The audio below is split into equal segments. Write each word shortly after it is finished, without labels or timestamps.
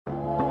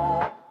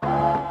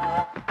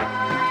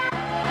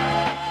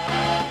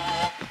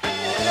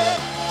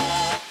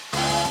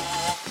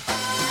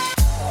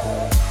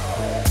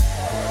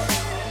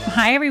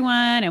Hi,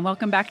 everyone, and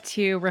welcome back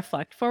to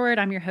Reflect Forward.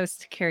 I'm your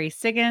host, Carrie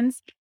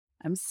Siggins.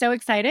 I'm so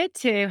excited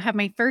to have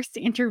my first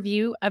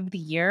interview of the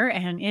year,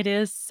 and it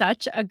is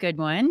such a good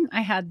one.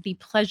 I had the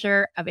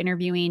pleasure of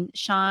interviewing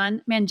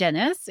Sean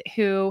Mangenis,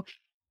 who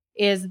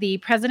is the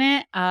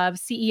president of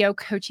CEO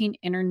Coaching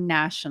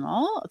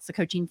International. It's the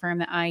coaching firm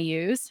that I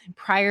use.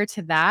 Prior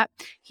to that,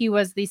 he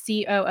was the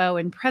COO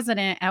and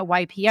president at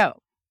YPO.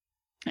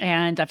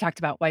 And I've talked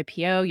about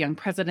YPO, Young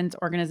Presidents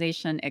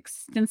Organization,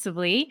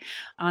 extensively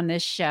on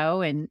this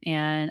show, and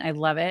I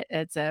love it.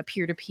 It's a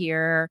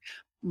peer-to-peer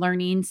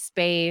learning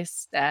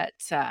space that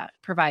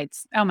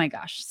provides, oh my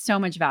gosh, so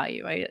much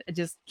value. I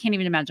just can't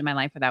even imagine my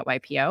life without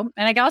YPO,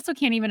 and I also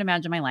can't even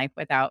imagine my life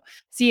without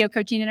CEO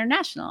Coaching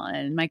International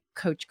and my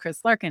coach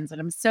Chris Larkins.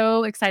 And I'm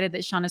so excited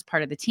that Sean is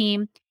part of the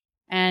team.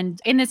 And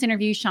in this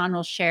interview, Sean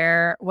will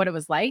share what it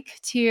was like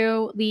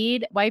to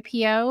lead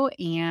YPO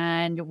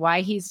and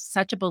why he's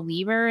such a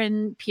believer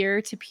in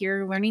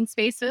peer-to-peer learning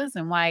spaces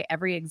and why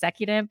every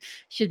executive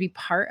should be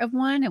part of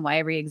one and why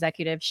every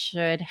executive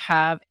should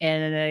have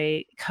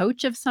a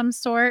coach of some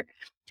sort.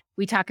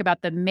 We talk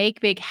about the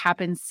Make Big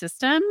Happen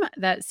system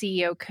that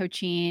CEO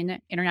Coaching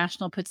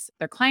International puts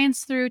their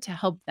clients through to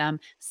help them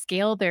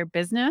scale their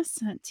business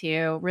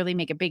to really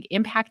make a big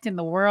impact in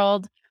the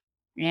world.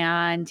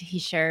 And he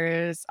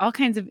shares all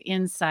kinds of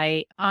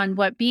insight on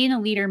what being a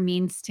leader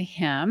means to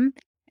him.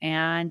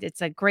 And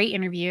it's a great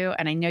interview,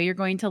 and I know you're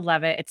going to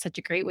love it. It's such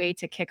a great way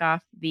to kick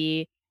off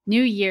the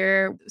new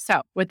year.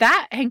 So, with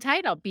that, hang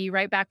tight. I'll be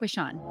right back with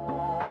Sean.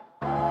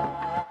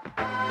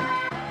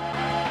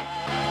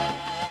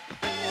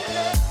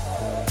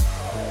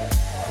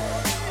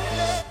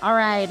 All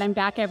right, I'm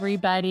back,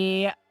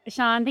 everybody.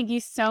 Sean, thank you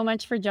so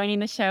much for joining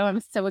the show.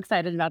 I'm so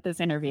excited about this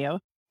interview.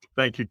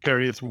 Thank you,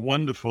 Carrie. It's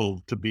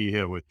wonderful to be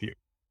here with you.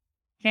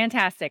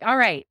 Fantastic. All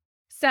right.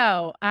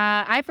 So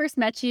I first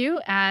met you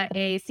at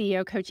a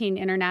CEO Coaching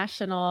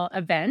International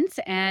event.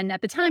 And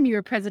at the time, you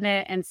were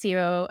president and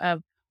CEO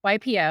of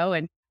YPO.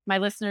 And my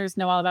listeners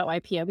know all about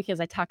YPO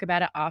because I talk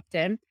about it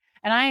often.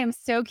 And I am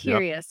so Yep.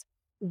 curious,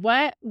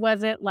 what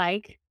was it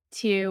like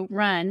to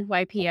run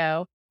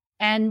YPO?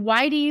 And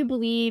why do you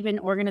believe in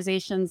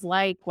organizations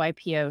like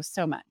YPO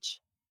so much?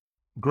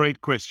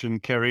 Great question,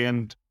 Carrie.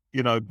 And,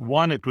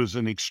 one, it was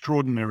an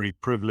extraordinary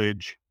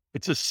privilege.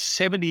 It's a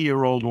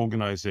 70-year-old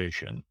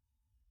organization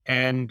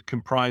and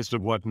comprised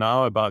of what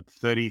now about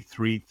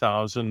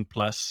 33,000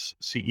 plus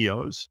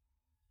CEOs.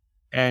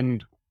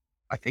 And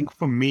I think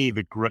for me,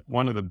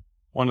 one of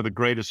the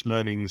greatest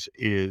learnings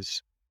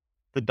is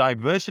the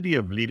diversity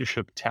of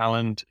leadership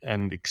talent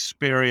and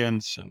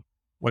experience and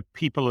what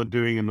people are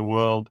doing in the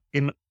world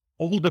in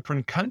all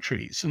different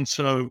countries. And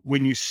so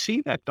when you see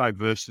that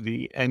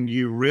diversity and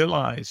you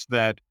realize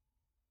that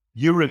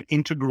you're an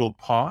integral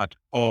part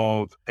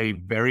of a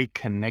very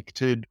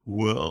connected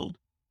world,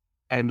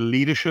 and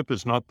leadership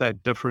is not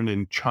that different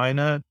in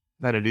China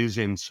than it is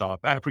in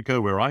South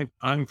Africa, where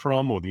I'm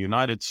from, or the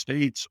United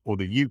States or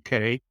the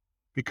UK,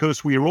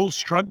 because we are all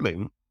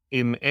struggling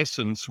in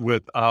essence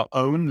with our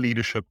own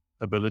leadership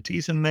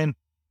abilities. And then,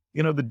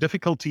 the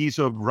difficulties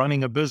of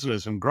running a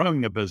business and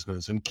growing a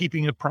business and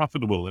keeping it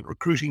profitable and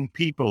recruiting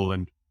people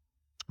and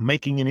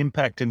making an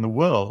impact in the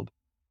world.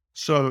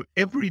 So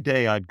every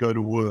day I'd go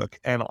to work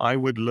and I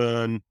would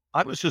learn.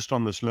 I was just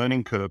on this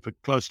learning curve for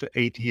close to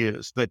 8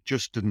 years that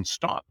just didn't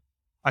stop.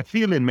 I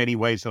feel in many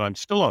ways that I'm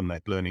still on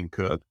that learning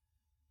curve.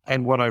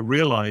 And what I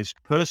realized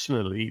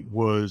personally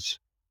was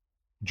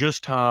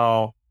just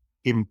how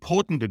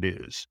important it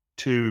is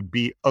to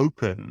be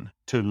open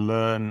to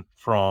learn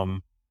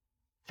from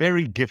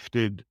very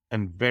gifted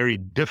and very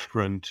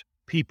different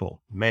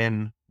people,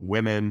 men,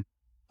 women.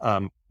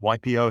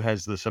 YPO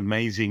has this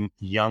amazing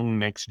young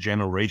next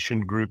generation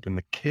group, and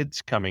the kids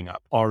coming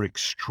up are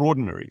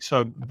extraordinary.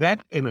 So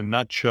that in a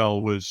nutshell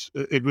was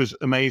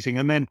amazing.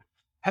 And then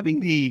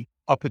having the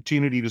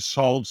opportunity to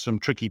solve some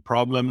tricky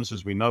problems.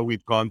 As we know,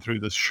 we've gone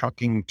through this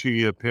shocking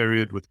 2-year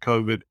period with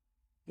COVID.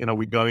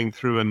 We're going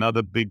through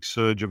another big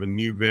surge of a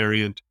new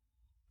variant,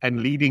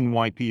 and leading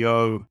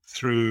YPO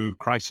through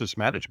crisis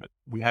management.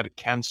 We had to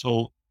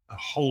cancel a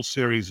whole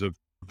series of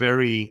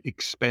very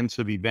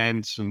expensive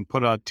events and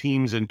put our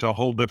teams into a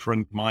whole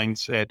different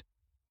mindset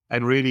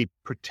and really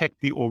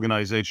protect the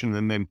organization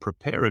and then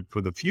prepare it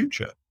for the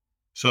future.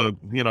 So,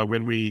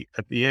 when we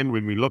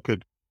look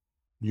at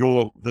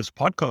this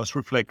podcast,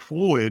 Reflect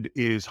Forward,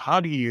 is how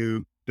do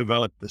you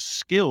develop the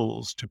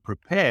skills to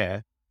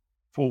prepare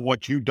for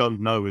what you don't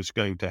know is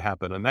going to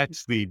happen? And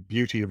that's the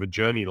beauty of a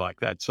journey like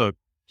that. So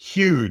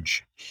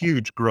huge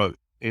growth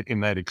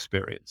in that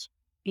experience.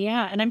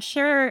 Yeah, and I'm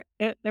sure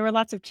there were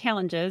lots of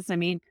challenges. I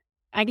mean,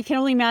 I can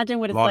only imagine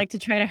what it's Lot, like to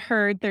try to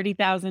herd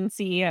 30,000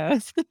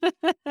 CEOs.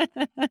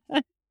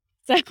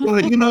 So,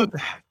 well,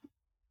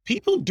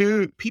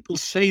 people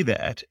say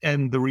that.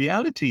 And the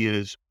reality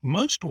is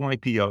most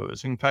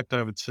YPOs, in fact,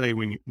 I would say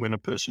when a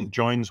person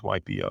joins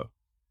YPO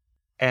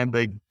and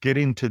they get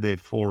into their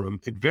forum,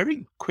 it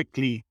very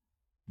quickly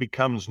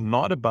becomes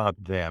not about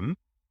them,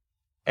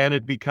 and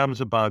it becomes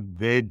about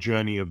their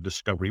journey of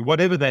discovery,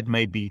 whatever that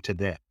may be to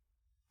them.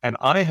 And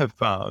I have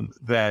found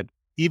that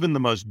even the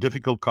most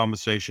difficult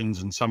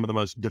conversations and some of the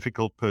most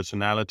difficult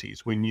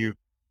personalities, when you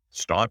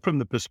start from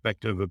the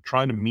perspective of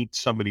trying to meet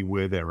somebody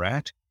where they're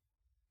at,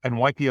 and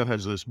YPO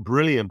has this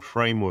brilliant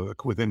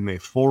framework within their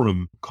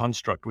forum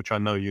construct, which I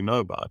know you know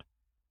about,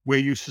 where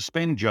you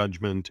suspend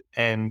judgment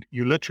and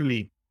you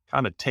literally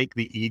kind of take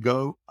the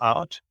ego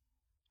out.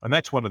 And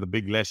that's one of the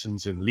big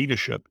lessons in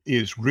leadership,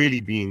 is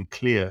really being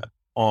clear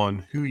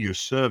on who you're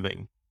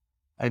serving.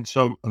 And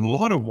so a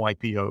lot of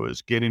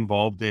YPOs get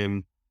involved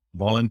in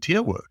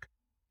volunteer work,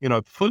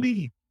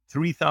 fully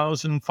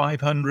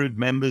 3,500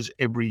 members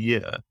every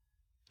year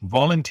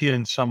volunteer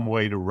in some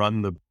way to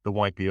run the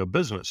YPO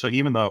business. So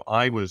even though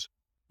I was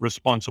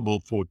responsible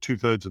for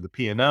 2/3 of the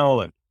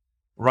P&L and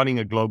running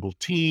a global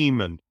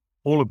team and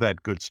all of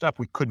that good stuff,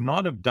 we could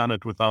not have done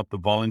it without the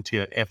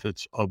volunteer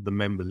efforts of the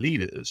member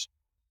leaders.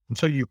 And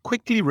so you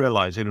quickly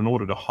realize that in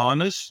order to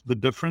harness the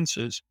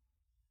differences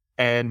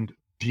and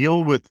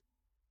deal with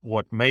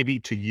what maybe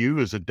to you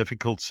is a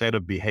difficult set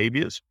of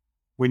behaviors,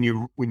 when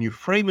you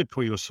frame it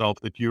for yourself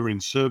that you're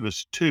in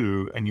service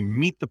to, and you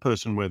meet the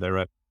person where they're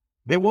at,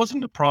 there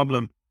wasn't a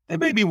problem. There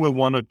maybe were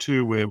one or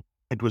two where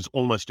it was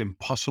almost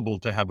impossible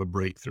to have a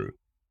breakthrough.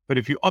 But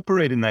if you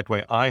operate in that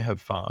way, I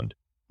have found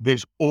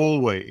there's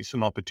always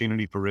an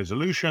opportunity for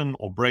resolution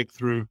or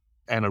breakthrough,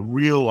 and a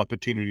real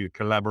opportunity to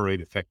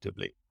collaborate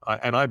effectively.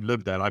 And I've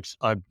lived that.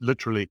 I've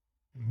literally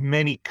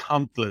many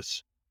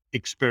countless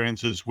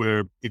experiences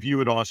where if you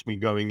had asked me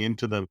going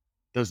into them,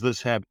 does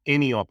this have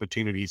any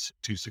opportunities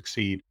to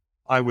succeed?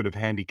 I would have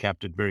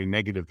handicapped it very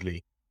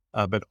negatively.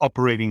 But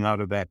operating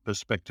out of that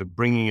perspective,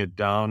 bringing it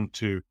down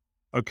to,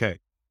 okay,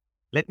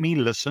 let me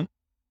listen.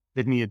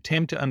 Let me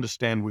attempt to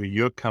understand where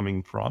you're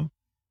coming from.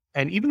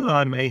 And even though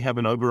I may have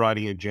an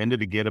overriding agenda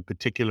to get a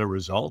particular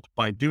result,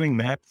 by doing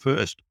that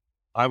first,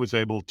 I was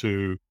able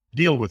to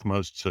deal with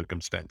most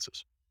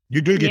circumstances.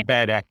 You do Yeah. get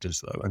bad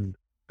actors, though, and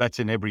that's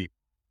in every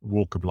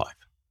walk of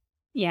life.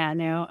 Yeah,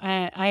 no,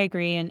 I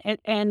agree,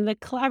 and the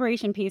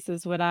collaboration piece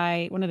is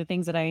one of the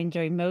things that I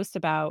enjoy most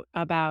about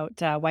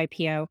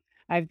YPO.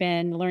 I've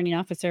been learning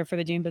officer for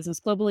the Doing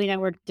Business Globally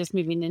Network, just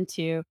moving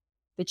into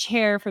the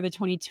chair for the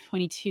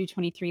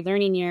 2022-23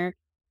 learning year,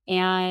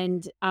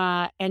 and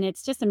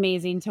it's just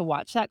amazing to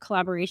watch that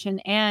collaboration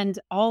and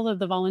all of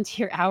the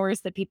volunteer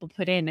hours that people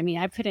put in. I mean,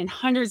 I put in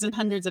hundreds and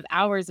hundreds of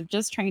hours of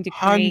just trying to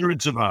create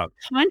Hundreds of hours.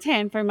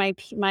 content for my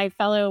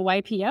fellow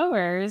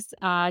YPOers,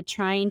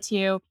 trying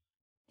to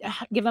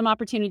give them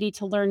opportunity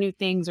to learn new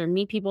things or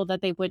meet people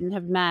that they wouldn't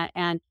have met.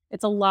 And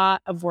it's a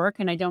lot of work.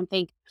 And I don't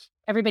think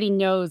everybody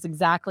knows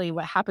exactly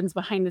what happens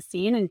behind the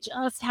scene and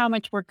just how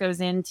much work goes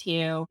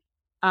into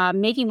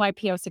making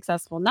YPO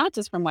successful, not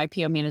just from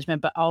YPO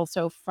management, but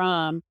also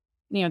from,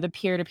 the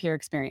peer-to-peer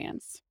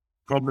experience.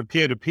 From the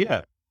peer to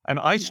peer. And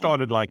I Yeah.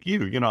 started like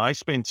you, I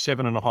spent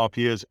 7.5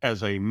 years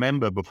as a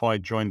member before I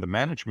joined the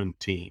management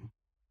team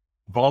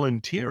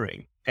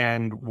volunteering.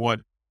 And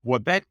what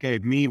that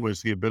gave me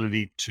was the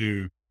ability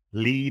to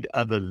lead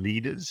other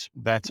leaders.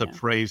 That's a Yeah.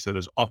 phrase that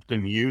is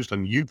often used,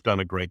 and you've done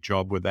a great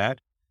job with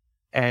that.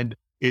 And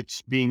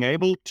it's being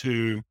able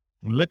to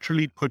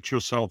literally put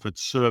yourself at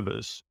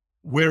service.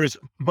 Whereas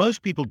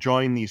most people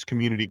join these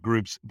community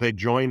groups, they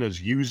join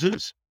as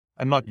users,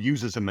 and not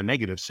users in the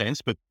negative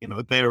sense, but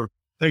they're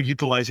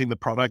utilizing the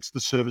products,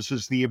 the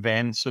services, the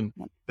events, and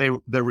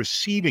they're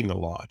receiving a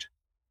lot.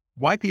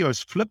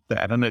 YPO's flipped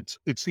that, and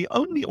it's the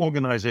only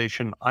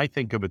organization I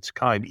think of its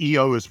kind.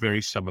 EO is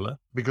very similar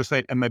because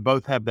they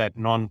both have that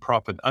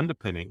nonprofit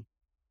underpinning,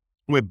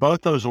 where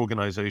both those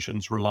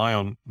organizations rely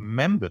on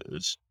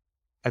members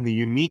and the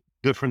unique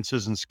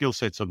differences and skill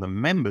sets of the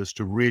members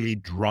to really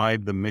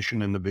drive the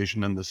mission and the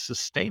vision and the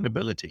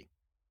sustainability.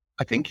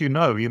 I think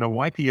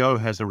YPO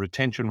has a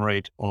retention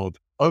rate of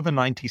over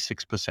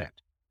 96%,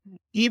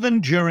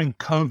 even during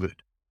COVID,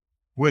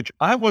 which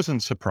I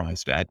wasn't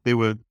surprised at. There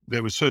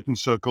were certain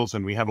circles,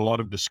 and we had a lot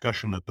of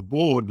discussion at the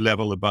board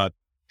level about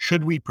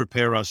should we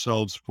prepare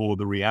ourselves for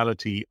the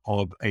reality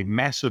of a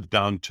massive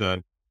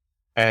downturn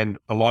and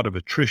a lot of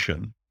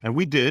attrition. And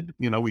we did,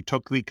 we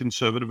took the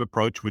conservative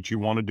approach, which you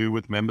want to do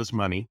with members'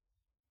 money.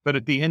 But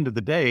at the end of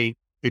the day,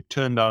 it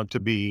turned out to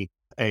be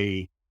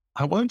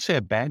I won't say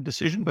a bad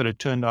decision, but it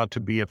turned out to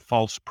be a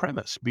false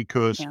premise,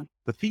 because Yeah.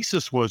 the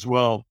thesis was,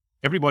 well,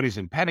 everybody's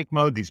in panic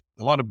mode.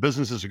 A lot of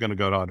businesses are going to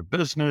go out of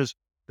business.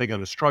 They're going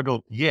to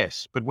struggle.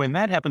 Yes. But when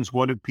that happens,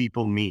 what do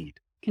people need?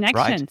 Right?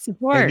 Connection, They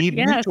support. need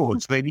Yes.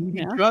 mentors. They need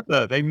Yeah. each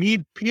other. They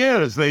need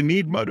peers. They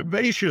need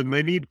motivation.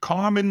 They need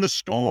calm in the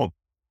storm.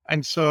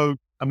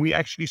 And we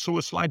actually saw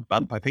a slight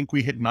bump. I think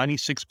we hit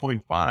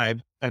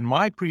 96.5. And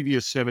my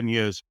previous 7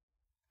 years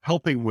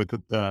helping with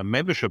the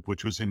membership,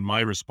 which was in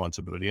my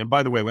responsibility. And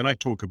by the way, when I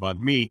talk about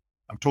me,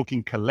 I'm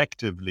talking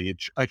collectively.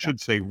 I Yeah.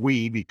 should say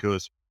we,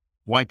 because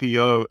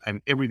YPO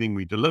and everything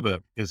we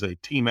deliver is a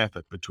team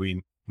effort between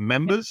Yeah.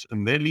 members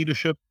and their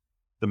leadership,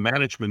 the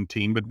management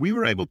team. But we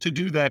were able to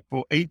do that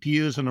for 8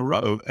 years in a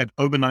row at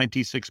over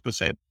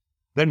 96%.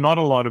 There are not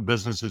a lot of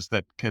businesses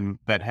that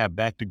have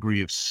that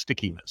degree of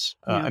stickiness,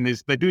 No. and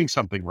they're doing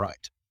something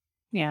right.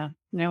 Yeah.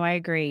 No, I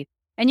agree.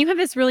 And you have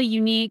this really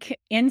unique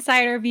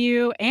insider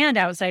view and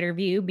outsider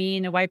view,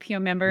 being a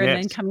YPO member and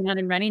then Yes. coming out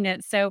and running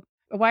it. So,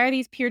 why are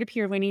these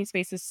peer-to-peer learning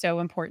spaces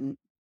so important?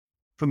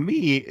 For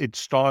me, it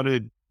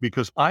started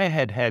because I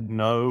had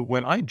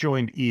when I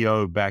joined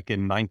EO back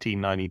in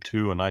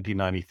 1992 or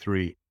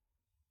 1993,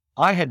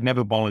 I had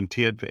never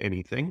volunteered for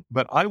anything,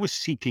 but I was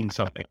seeking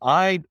something.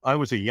 I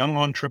was a young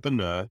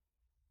entrepreneur.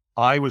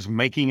 I was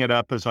making it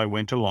up as I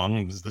went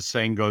along. As the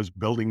saying goes,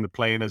 building the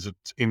plane as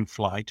it's in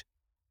flight.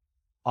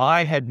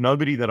 I had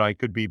nobody that I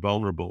could be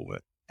vulnerable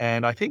with.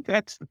 And I think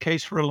that's the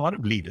case for a lot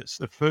of leaders,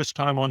 the first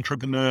time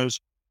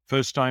entrepreneurs,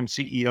 first time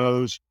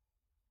CEOs.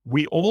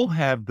 We all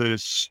have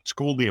this, it's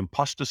called the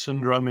imposter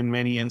syndrome in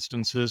many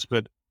instances.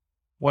 But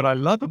what I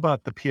love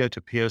about the peer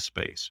to peer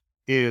space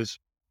is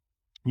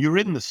you're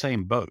in the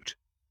same boat.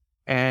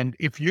 And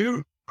if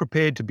you're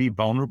prepared to be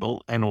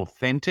vulnerable and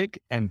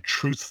authentic and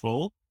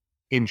truthful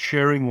in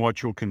sharing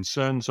what your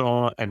concerns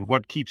are and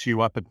what keeps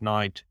you up at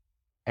night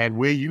and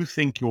where you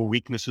think your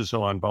weaknesses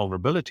are and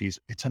vulnerabilities,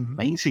 it's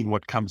amazing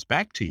what comes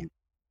back to you.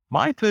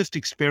 My first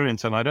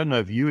experience, and I don't know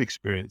if you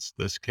experienced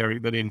this, Kerry,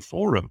 but in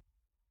Forum,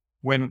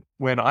 when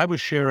I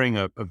was sharing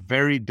a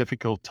very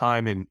difficult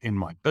time in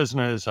my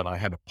business and I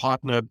had a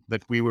partner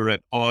that we were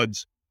at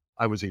odds,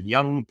 I was a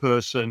young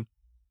person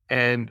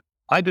and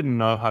I didn't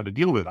know how to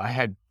deal with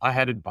it. I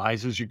had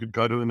advisors. You could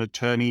go to an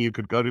attorney. I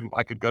could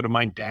go to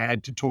my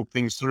dad to talk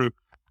things through,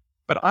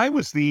 but I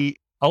was the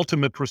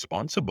ultimate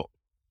responsible.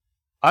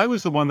 I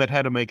was the one that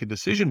had to make a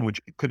decision which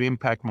could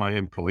impact my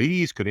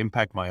employees, could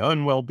impact my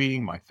own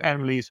well-being, my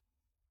families,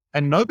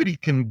 and nobody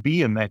can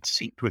be in that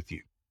seat with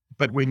you.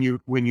 But when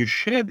you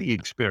share the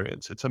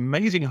experience, it's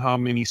amazing how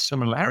many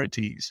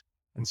similarities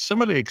and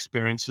similar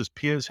experiences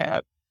peers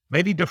have.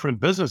 Maybe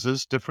different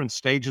businesses, different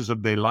stages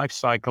of their life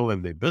cycle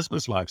and their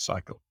business life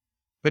cycle.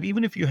 But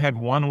even if you had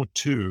one or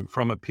two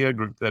from a peer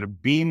group that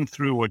have been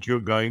through what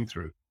you're going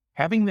through,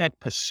 having that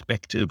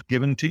perspective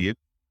given to you,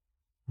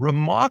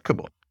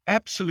 remarkable,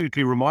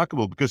 absolutely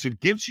remarkable, because it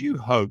gives you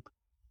hope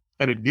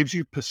and it gives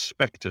you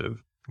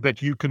perspective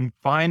that you can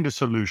find a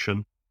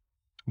solution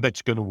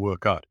that's going to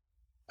work out.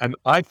 And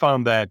I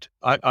found that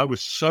I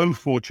was so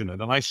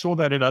fortunate, and I saw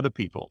that in other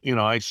people.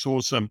 I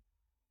saw some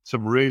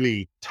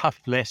really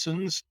tough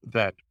lessons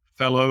that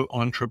fellow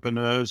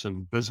entrepreneurs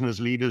and business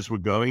leaders were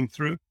going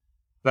through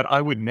that I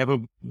would never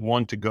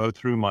want to go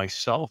through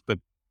myself, but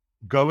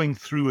going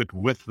through it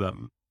with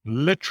them,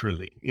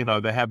 literally.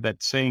 They have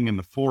that saying in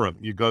the Forum,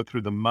 you go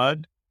through the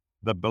mud,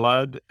 the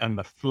blood, and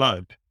the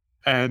flood.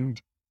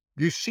 And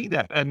you see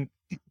that. And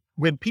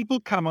when people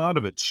come out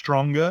of it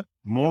stronger,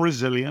 more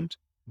resilient,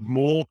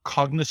 more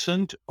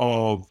cognizant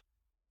of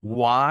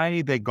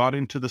why they got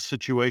into the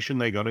situation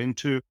they got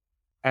into,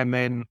 and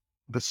then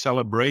the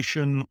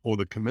celebration or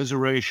the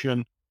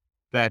commiseration,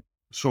 that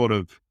sort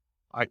of,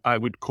 I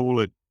would call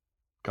it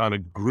kind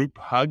of group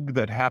hug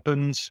that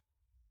happens.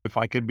 If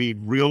I could be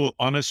real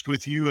honest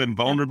with you and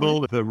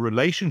vulnerable, the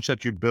relationships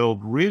that you build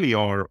really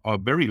are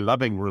very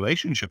loving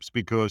relationships,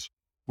 because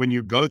when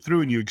you go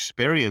through and you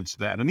experience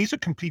that, and these are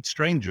complete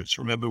strangers,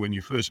 remember when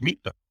you first meet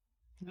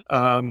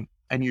them,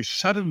 and you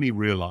suddenly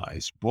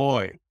realize,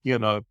 boy,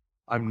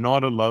 I'm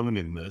not alone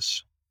in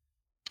this.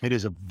 It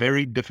is a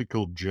very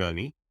difficult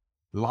journey.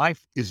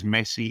 Life is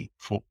messy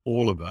for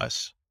all of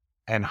us.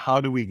 And how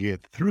do we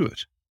get through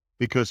it?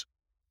 Because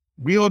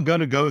we are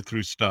going to go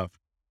through stuff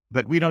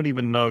that we don't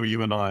even know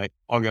you and I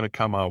are going to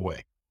come our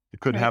way. It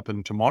could Right.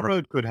 happen tomorrow.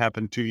 It could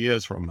happen 2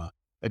 years from now.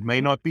 It may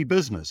not be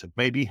business. It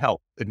may be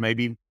health. It may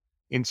be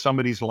in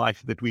somebody's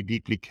life that we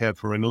deeply care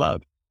for and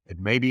love. It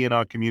may be in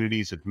our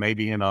communities. It may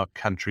be in our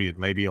country. It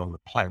may be on the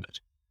planet.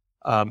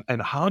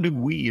 And how do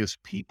we as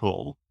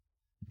people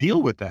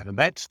deal with that? And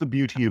that's the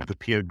beauty of the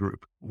peer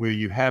group, where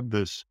you have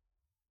this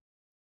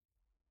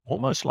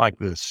almost like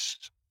this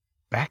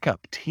backup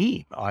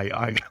team.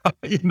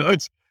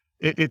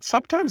 It's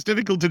sometimes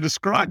difficult to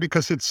describe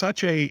because it's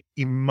such a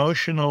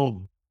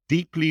emotional,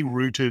 deeply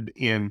rooted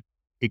in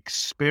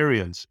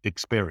experience,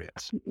 if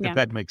Yeah.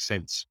 that makes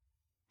sense.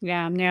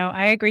 Yeah, no,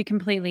 I agree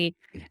completely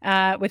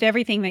with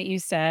everything that you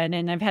said,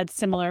 and I've had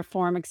similar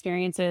form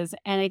experiences.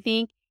 And I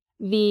think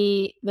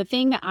the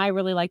thing that I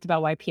really liked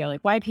about YPO,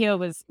 like YPO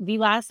was the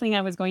last thing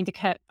I was going to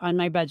cut on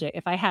my budget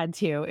if I had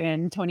to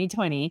in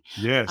 2020,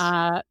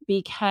 Yes.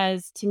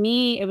 because to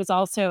me it was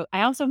also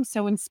I also am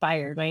so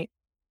inspired, right?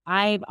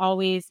 I've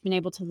always been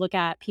able to look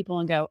at people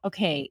and go,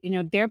 okay,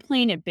 they're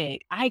playing it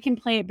big. I can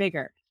play it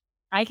bigger.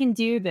 I can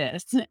do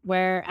this.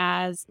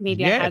 Whereas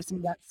maybe I Yes. had some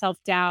of that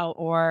self doubt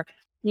or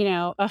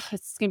 "Ugh,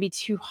 it's gonna be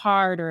too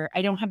hard," or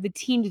 "I don't have the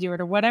team to do it,"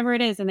 or whatever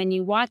it is, and then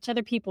you watch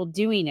other people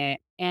doing it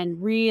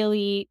and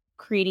really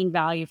creating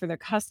value for their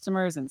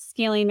customers and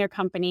scaling their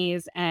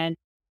companies, and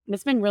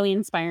it's been really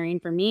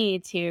inspiring for me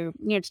to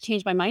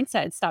change my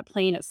mindset and stop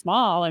playing it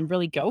small and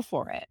really go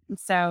for it. And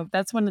so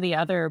that's one of the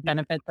other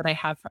benefits that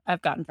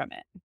I've gotten from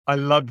it. I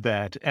love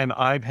that. And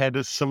I've had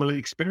a similar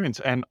experience.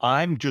 And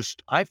I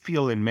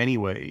feel in many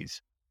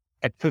ways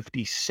at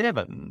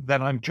 57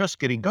 that I'm just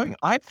getting going.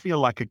 I feel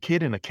like a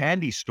kid in a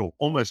candy store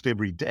almost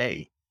every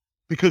day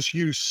because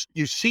you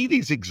see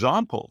these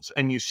examples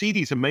and you see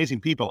these amazing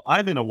people.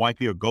 I'm in a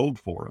YPO Gold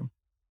forum,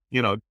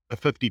 a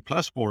 50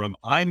 plus forum.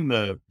 I'm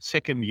the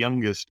second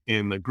youngest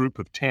in a group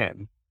of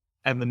 10,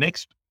 and the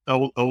next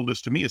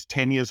oldest to me is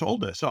 10 years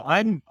older. So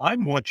I'm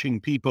watching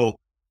people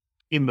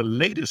in the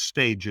latest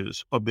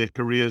stages of their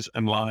careers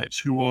and lives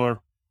who are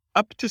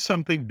up to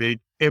something big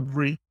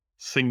every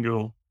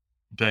single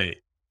day.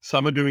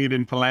 Some are doing it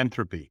in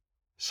philanthropy.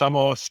 Some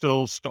are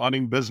still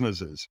starting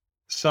businesses.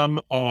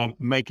 Some are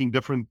making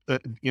different,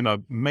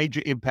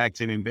 major impacts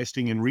in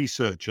investing in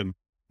research and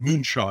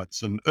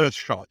moonshots and earth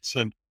shots.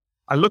 And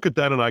I look at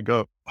that and I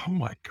go, oh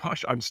my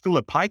gosh, I'm still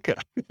a piker.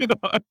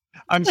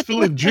 I'm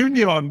still a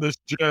junior on this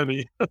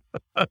journey.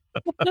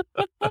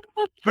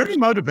 Very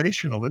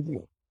motivational, isn't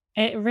it?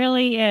 It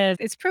really is.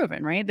 It's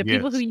proven, right? The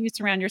people who Yes. you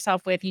surround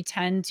yourself with, you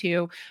tend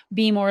to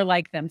be more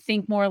like them,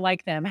 think more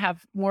like them,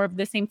 have more of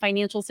the same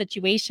financial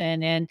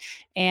situation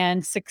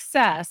and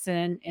success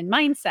and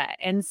mindset.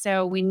 And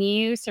so when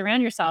you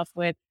surround yourself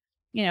with,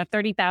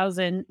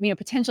 30,000,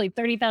 potentially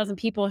 30,000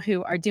 people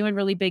who are doing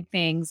really big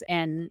things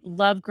and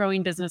love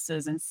growing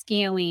businesses and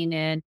scaling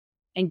and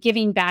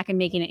giving back and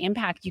making an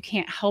impact, you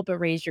can't help but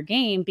raise your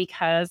game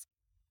because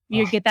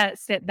you Oh, get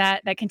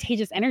that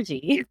contagious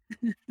energy.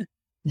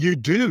 you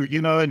do,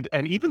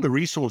 and even the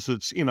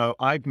resources,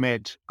 I've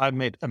met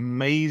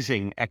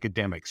amazing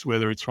academics,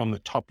 whether it's from the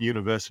top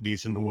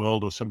universities in the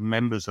world or some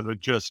members that are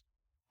just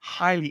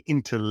highly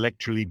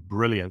intellectually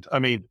brilliant. I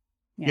mean,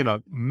 Yeah.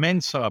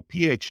 Mensa,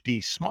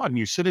 PhD, smart, and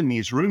you sit in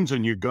these rooms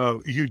and you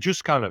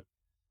just kind of,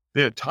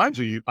 there are times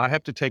where I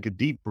have to take a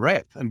deep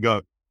breath and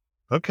go,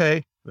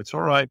 okay, it's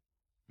all right.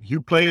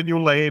 You play in your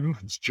lane,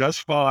 it's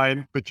just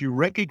fine. But you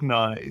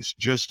recognize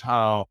just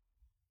how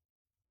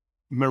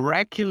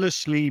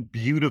miraculously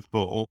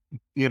beautiful,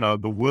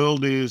 the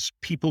world is,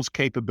 people's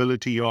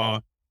capability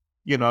are,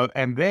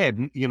 and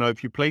then,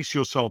 if you place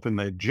yourself in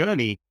their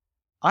journey,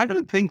 I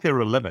don't think there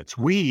are limits.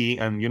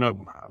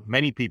 And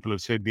many people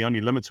have said the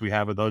only limits we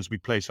have are those we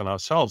place on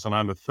ourselves. And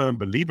I'm a firm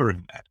believer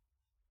in that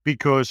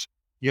because,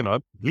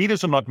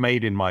 leaders are not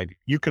made in mind.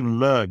 You can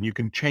learn, you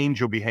can change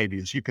your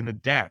behaviors, you can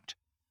adapt.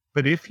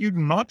 But if you're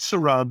not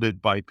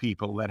surrounded by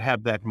people that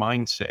have that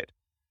mindset,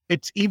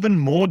 it's even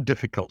more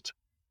difficult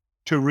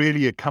to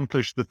really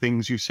accomplish the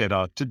things you set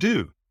out to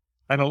do.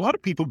 And a lot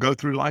of people go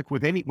through life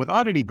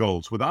without any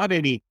goals, without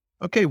any,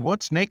 okay,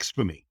 what's next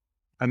for me?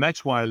 And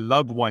that's why I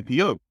love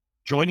YPO.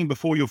 Joining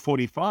before you're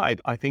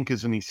 45, I think,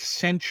 is an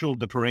essential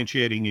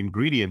differentiating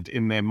ingredient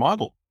in their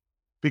model.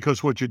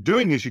 Because what you're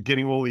doing is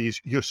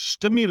you're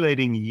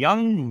stimulating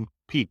young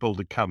people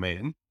to come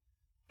in,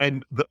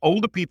 and the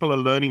older people are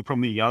learning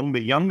from the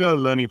younger are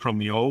learning from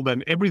the old,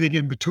 and everything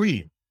in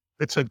between.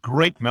 It's a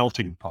great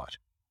melting pot.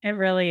 It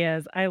really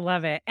is. I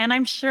love it. And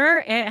I'm sure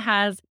it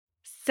has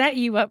set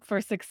you up for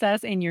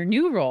success in your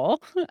new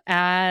role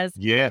as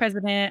Yeah.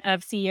 president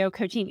of CEO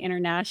Coaching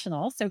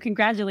International. So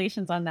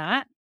congratulations on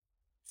that.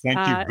 Thank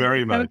you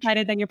very So much.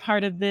 excited that you're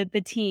part of the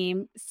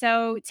team.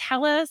 So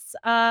tell us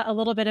a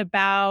little bit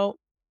about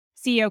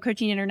CEO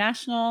Coaching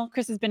International.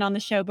 Chris has been on the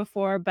show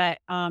before, but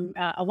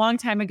a long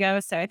time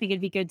ago. So I think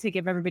it'd be good to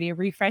give everybody a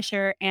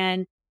refresher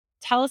and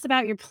tell us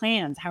about your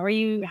plans. How are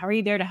you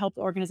there to help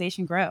the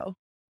organization grow?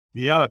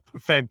 Yeah,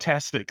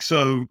 fantastic.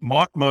 So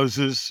Mark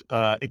Moses,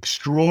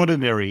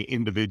 extraordinary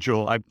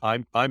individual.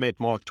 I met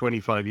Mark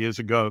 25 years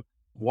ago,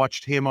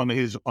 watched him on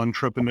his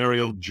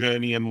entrepreneurial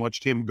journey and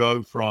watched him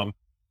go from,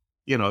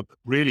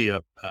 really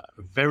a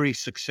very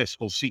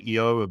successful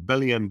CEO, $1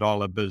 billion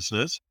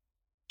business,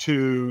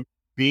 to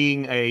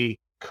being a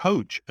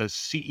coach, a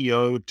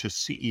CEO to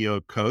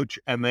CEO coach,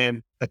 and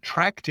then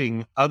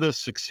attracting other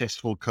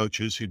successful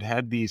coaches who'd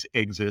had these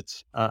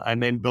exits,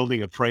 and then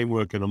building a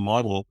framework and a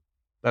model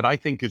that I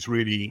think is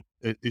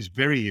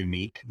very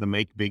unique. The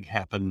Make Big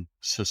Happen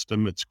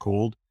system, it's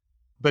called.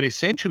 But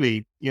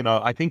essentially,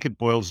 I think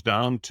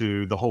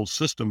the whole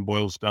system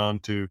boils down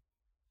to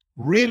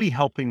really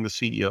helping the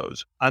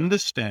CEOs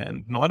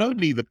understand not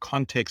only the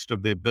context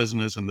of their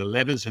business and the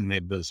levers in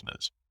their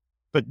business,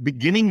 but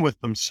beginning with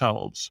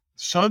themselves.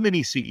 So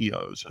many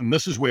CEOs, and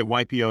this is where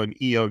YPO and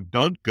EO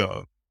don't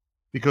go,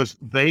 because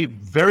they're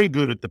very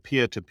good at the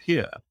peer to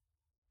peer,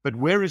 but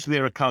where is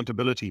their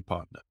accountability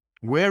partner?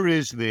 Where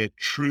is their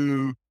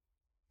true,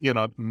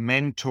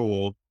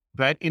 mentor,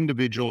 that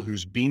individual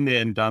who's been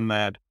there and done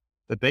that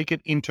they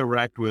can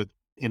interact with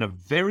in a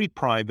very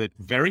private,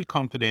 very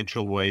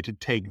confidential way to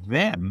take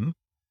them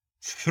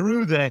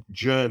through that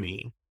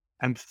journey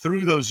and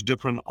through those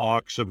different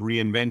arcs of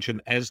reinvention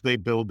as they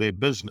build their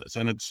business.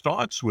 And it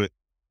starts with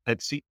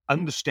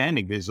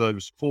understanding there's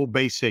those four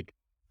basic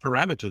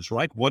parameters,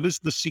 right? What does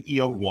the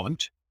CEO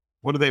want?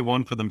 What do they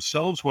want for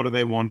themselves? What do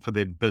they want for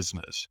their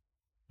business?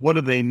 What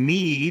do they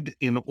need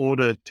in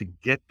order to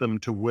get them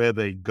to where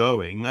they're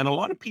going? And a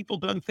lot of people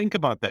don't think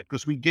about that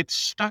because we get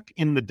stuck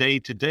in the day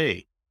to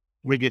day.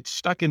 We get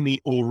stuck in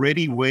the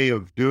already way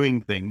of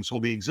doing things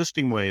or the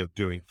existing way of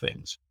doing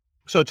things.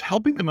 So it's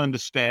helping them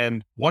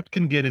understand what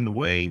can get in the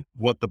way,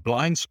 what the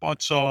blind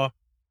spots are,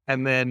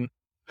 and then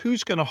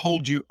who's going to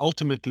hold you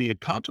ultimately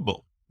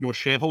accountable. your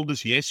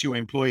shareholders, yes, your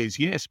employees,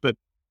 yes, but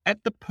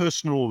at the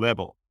personal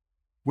level,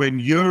 when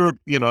you're,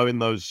 in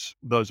those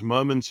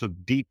moments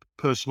of deep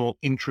personal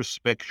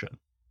introspection,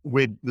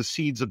 where the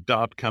seeds of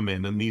doubt come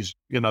in, and these,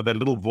 that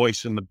little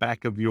voice in the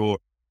back of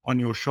on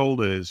your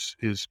shoulder is,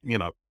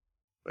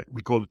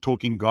 we call it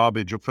talking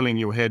garbage or filling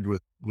your head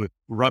with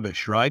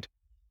rubbish, right?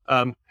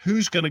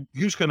 Who's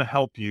gonna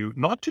help you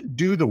not to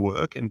do the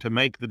work and to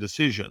make the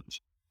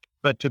decisions,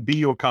 but to be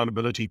your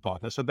accountability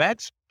partner? So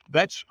that's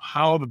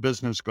how the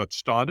business got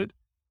started.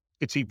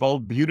 It's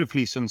evolved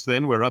beautifully since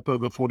then. We're up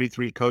over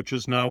 43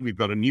 coaches now. We've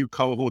got a new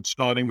cohort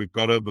starting. We've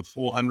got over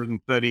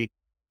 430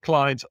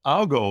 clients.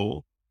 Our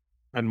goal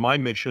and my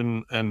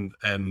mission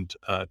and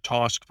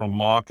task from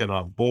Mark and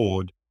our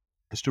board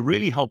is to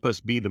really help us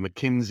be the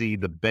McKinsey,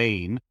 the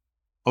Bain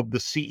of the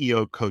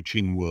CEO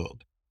coaching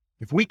world.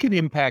 If we can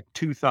impact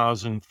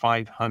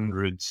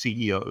 2,500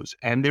 CEOs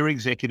and their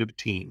executive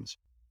teams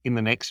in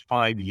the next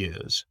 5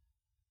 years,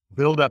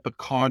 build up a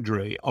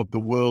cadre of the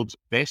world's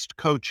best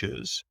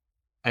coaches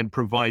and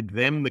provide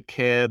them the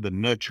care, the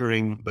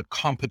nurturing, the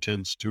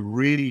competence to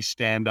really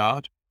stand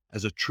out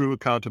as a true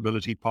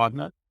accountability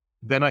partner,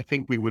 then I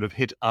think we would have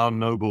hit our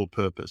noble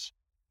purpose.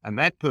 And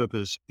that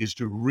purpose is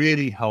to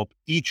really help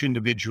each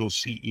individual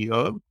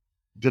CEO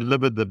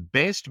deliver the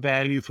best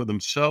value for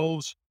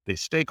themselves, their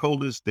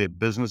stakeholders, their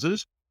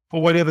businesses,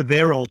 for whatever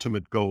their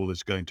ultimate goal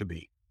is going to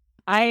be.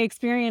 I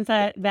experienced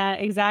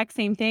that exact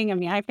same thing. I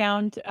mean, I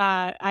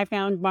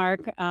found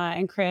Mark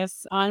and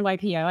Chris on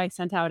YPO. I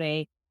sent out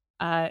a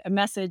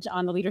message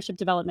on the Leadership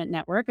Development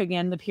Network,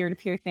 again, the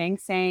peer-to-peer thing,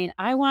 saying,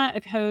 I want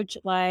a coach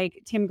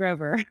like Tim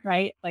Grover,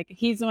 right? Like,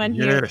 he's the one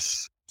who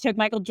Yes. took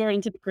Michael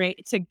Jordan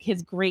to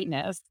his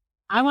greatness.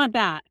 I want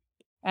that.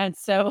 And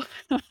so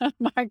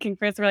Mark and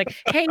Chris were like,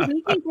 hey,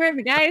 we think we're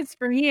the guys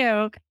for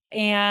you.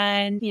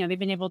 And, they've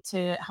been able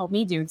to help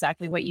me do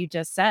exactly what you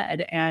just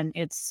said. And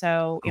it's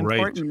so Great.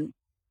 important.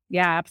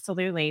 Yeah,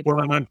 absolutely. Well,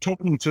 and I'm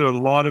talking to a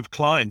lot of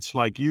clients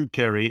like you,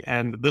 Kerry,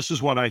 and this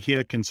is what I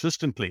hear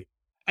consistently.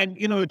 And,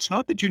 it's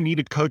not that you need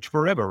a coach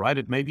forever, right?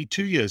 It may be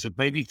 2 years, it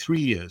may be 3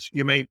 years.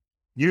 You may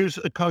use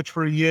a coach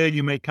for a year,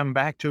 you may come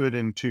back to it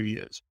in 2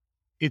 years.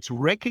 It's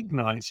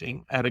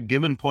recognizing at a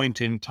given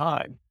point in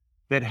time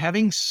that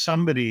having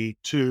somebody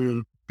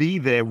to be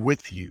there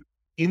with you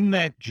in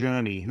that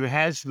journey who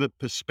has the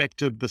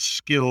perspective, the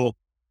skill,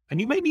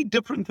 and you may need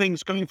different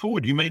things going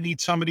forward. You may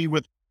need somebody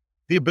with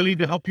the ability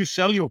to help you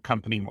sell your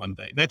company one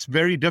day. That's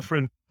very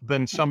different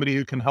than somebody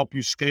who can help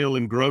you scale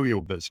and grow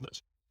your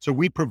business. So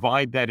we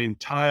provide that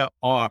entire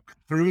arc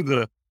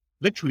through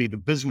literally the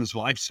business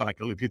life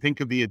cycle. If you think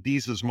of the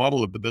Adizes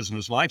model of the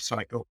business life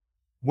cycle,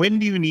 when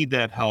do you need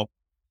that help?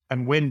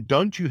 And when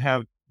don't you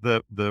have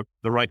the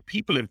right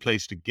people in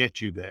place to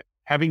get you there?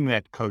 Having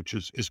that coach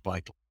is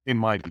vital, in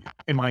my view,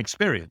 in my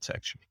experience,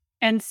 actually.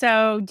 And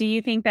so do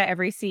you think that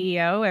every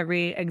CEO,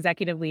 every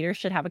executive leader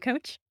should have a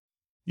coach?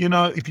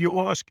 If you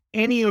ask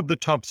any of the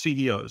top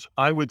CEOs,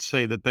 I would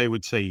say that they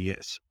would say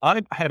yes.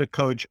 I had a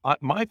coach.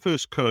 My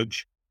first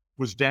coach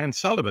was Dan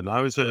Sullivan.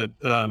 I was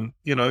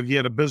he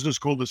had a business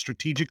called the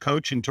Strategic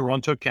Coach in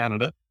Toronto,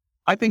 Canada.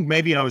 I think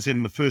maybe I was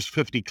in the first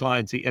 50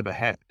 clients he ever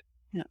had.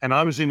 Yeah. And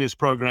I was in his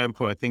program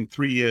for, I think,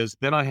 3 years.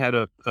 Then I had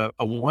a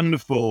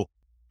wonderful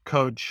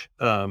coach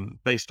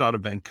based out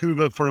of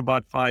Vancouver for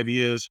about 5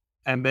 years.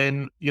 And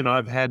then,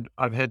 I've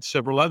had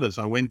several others.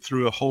 I went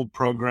through a whole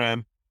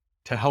program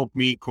to help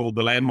me called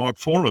the Landmark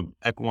Forum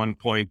at one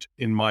point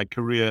in my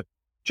career,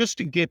 just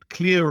to get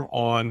clear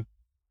on,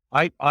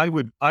 I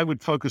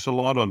would focus a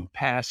lot on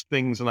past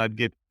things, and I'd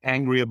get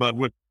angry about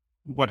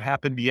what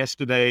happened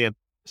yesterday. And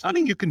there's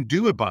nothing you can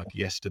do about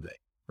yesterday,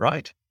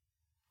 right?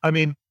 I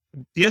mean,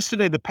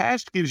 yesterday, the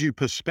past gives you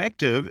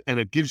perspective and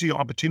it gives you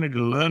opportunity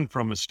to learn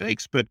from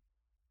mistakes, but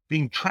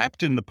being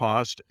trapped in the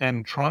past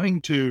and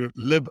trying to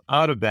live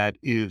out of that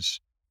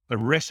is a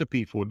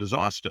recipe for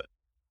disaster.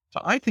 So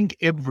I think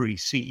every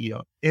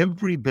CEO,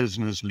 every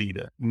business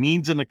leader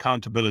needs an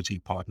accountability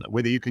partner,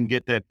 whether you can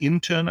get that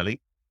internally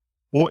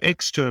or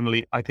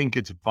externally. I think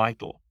it's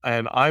vital.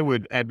 And I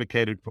would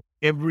advocate it for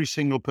every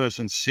single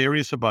person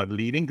serious about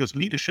leading, because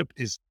leadership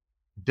is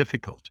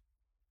difficult.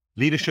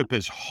 Leadership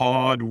is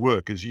hard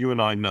work, as you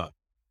and I know.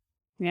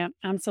 Yeah,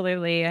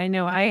 absolutely. I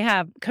know I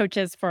have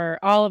coaches for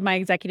all of my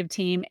executive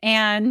team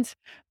and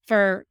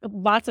for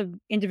lots of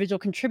individual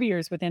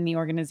contributors within the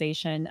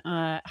organization,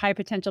 high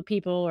potential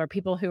people or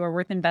people who are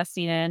worth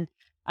investing in.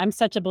 I'm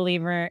such a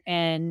believer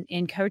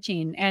in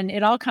coaching, and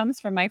it all comes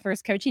from my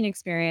first coaching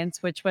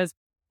experience, which was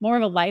more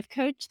of a life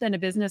coach than a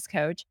business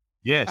coach.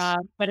 Yes.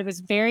 But it was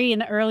very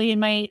early in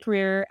my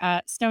career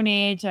at Stone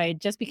Age. I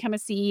had just become a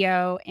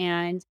CEO,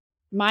 and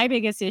my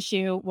biggest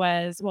issue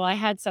was, well, I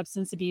had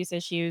substance abuse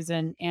issues,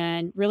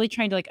 and really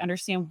trying to like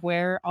understand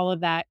where all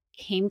of that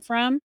came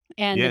from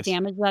and the Yes.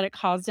 damage that it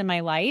caused in my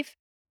life.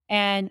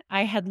 And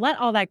I had let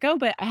all that go,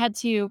 but I had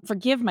to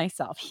forgive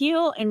myself,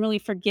 heal and really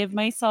forgive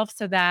myself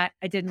so that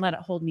I didn't let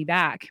it hold me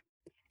back.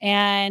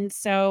 And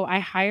so I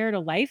hired a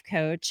life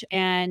coach,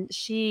 and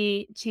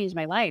she changed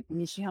my life. I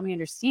mean, she helped me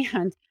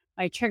understand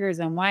my triggers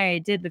and why I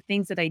did the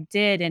things that I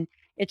did. And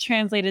it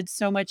translated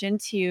so much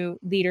into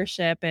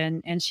leadership,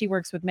 and she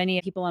works with many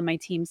people on my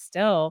team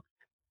still.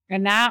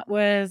 And that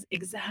was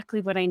exactly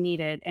what I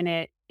needed, and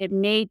it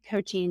made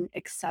coaching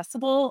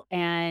accessible,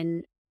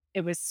 and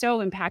it was so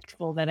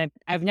impactful that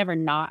I've never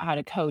not had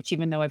a coach,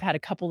 even though I've had a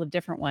couple of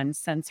different ones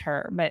since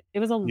her, but it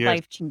was a Yes.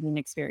 life-changing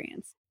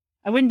experience.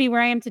 I wouldn't be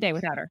where I am today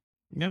without her.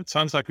 Yeah, it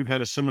sounds like we've had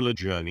a similar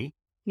journey.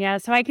 Yeah,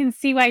 so I can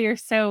see why you're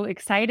so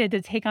excited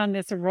to take on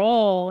this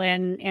role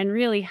and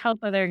really help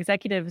other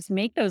executives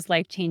make those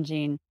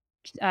life-changing,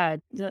 It's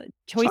like a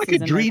choices in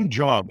their dream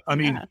job. I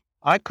mean, yeah.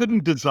 I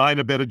couldn't design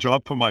a better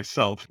job for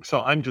myself.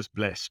 So I'm just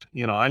blessed.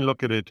 I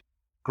look at it.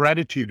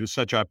 Gratitude is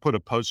such, I put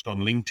a post on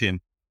LinkedIn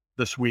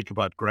this week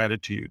about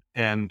gratitude.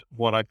 And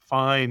what I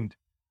find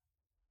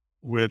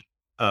with,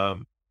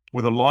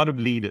 with a lot of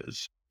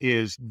leaders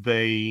is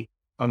a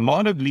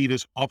lot of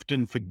leaders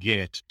often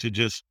forget to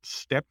just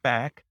step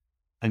back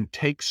and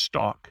take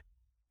stock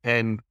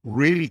and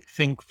really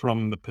think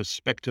from the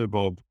perspective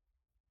of,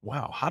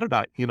 wow, how did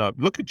I,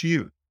 look at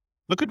you.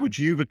 Look at what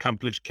you've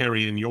accomplished,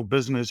 Kerry, in your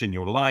business, in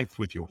your life,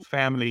 with your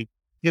family.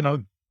 You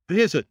know,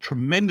 there's a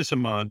tremendous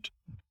amount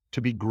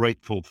to be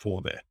grateful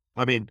for there.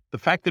 I mean, the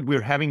fact that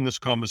we're having this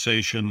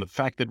conversation, the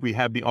fact that we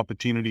have the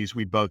opportunities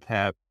we both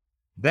have,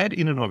 that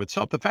in and of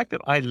itself, the fact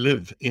that I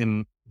live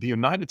in the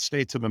United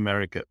States of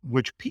America,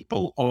 which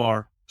people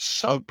are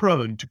so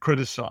prone to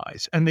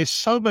criticize, and there's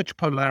so much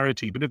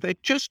polarity, but if they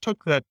just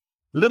took that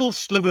little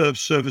sliver of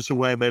surface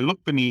away and they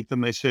looked beneath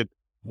and they said,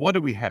 what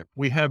do we have?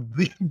 We have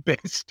the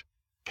best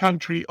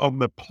country on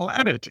the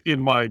planet, in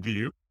my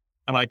view.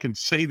 And I can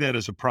say that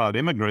as a proud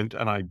immigrant,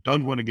 and I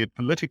don't want to get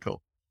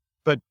political.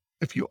 But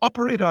if you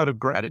operate out of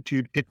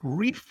gratitude, it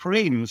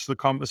reframes the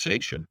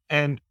conversation.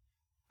 And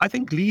I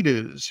think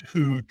leaders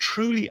who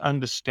truly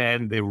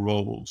understand their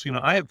roles,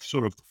 I have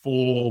sort of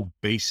four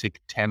basic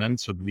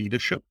tenets of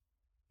leadership.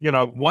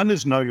 One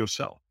is know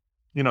yourself.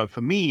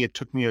 For me, it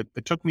took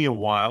me a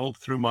while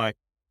through my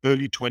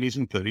early 20s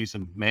and 30s,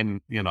 and men,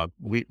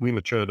 we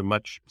mature at a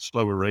much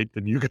slower rate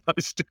than you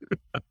guys do.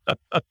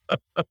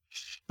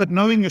 But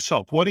knowing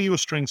yourself, what are your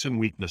strengths and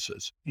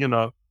weaknesses?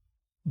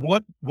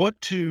 What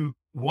to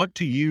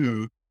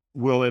you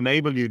will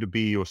enable you to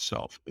be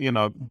yourself.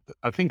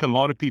 I think a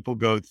lot of people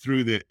go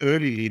through their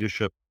early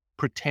leadership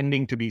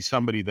pretending to be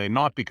somebody they're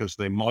not because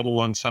they model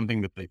on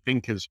something that they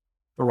think is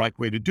the right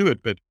way to do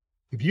it. But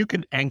if you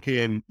can anchor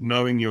in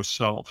knowing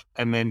yourself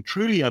and then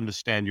truly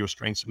understand your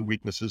strengths and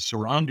weaknesses,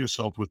 surround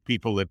yourself with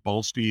people that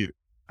bolster you,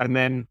 and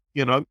then,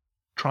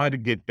 try to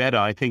get better.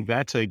 I think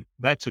that's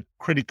a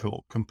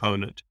critical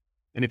component.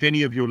 And if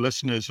any of your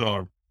listeners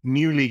are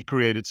newly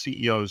created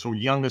CEOs or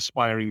young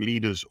aspiring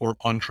leaders or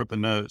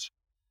entrepreneurs,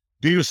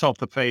 do yourself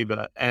the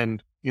favor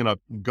and,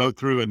 go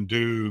through and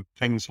do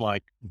things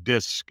like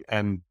DISC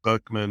and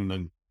Berkman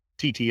and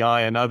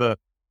TTI and other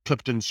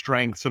Clifton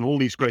Strengths and all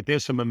these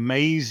there's some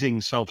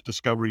amazing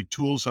self-discovery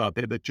tools out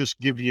there that just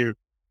give you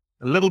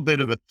a little bit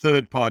of a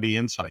third-party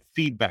insight,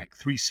 feedback,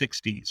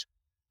 360s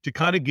to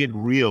kind of get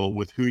real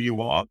with who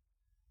you are.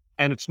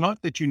 And it's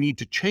not that you need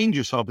to change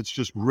yourself. It's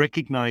just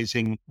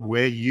recognizing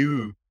where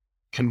you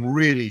can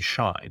really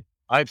shine.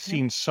 I've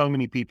seen so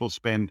many people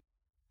spend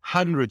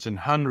hundreds and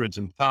hundreds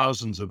and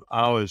thousands of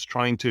hours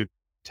trying to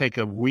take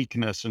a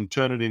weakness and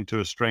turn it into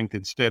a strength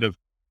instead of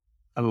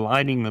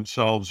aligning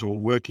themselves or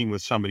working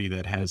with somebody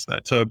that has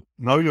that. So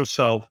know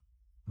yourself,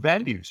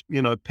 values,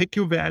 pick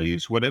your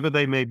values, whatever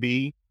they may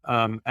be,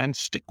 and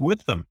stick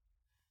with them,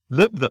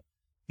 live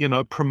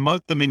them,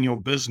 promote them in your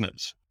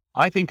business.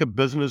 I think a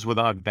business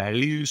without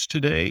values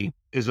today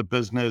is a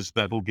business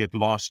that'll get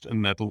lost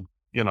and that'll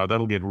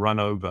get run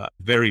over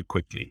very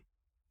quickly.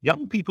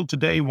 Young people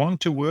today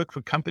want to work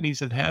for companies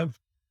that have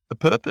a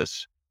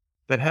purpose,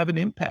 that have an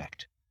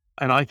impact.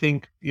 And I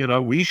think,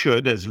 we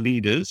should, as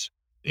leaders,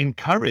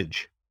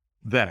 encourage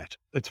that.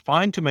 It's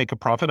fine to make a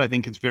profit. I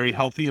think it's very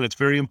healthy and it's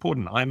very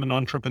important. I'm an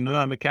entrepreneur.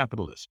 I'm a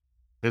capitalist.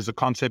 There's a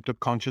concept of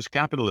conscious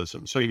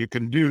capitalism. So you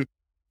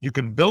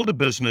can build a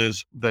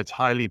business that's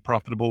highly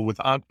profitable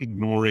without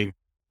ignoring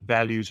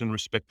values and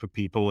respect for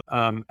people.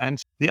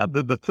 And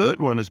the third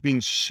one is being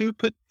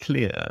super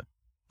clear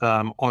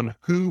on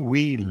who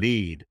we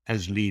lead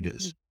as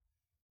leaders.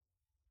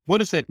 What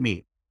does that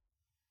mean?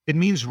 It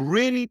means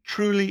really,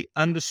 truly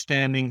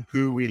understanding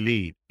who we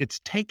lead. It's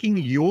taking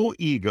your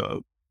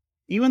ego,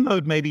 even though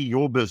it may be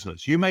your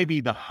business, you may be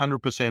the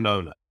 100%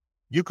 owner.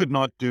 You could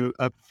not do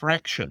a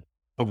fraction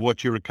of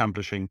what you're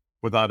accomplishing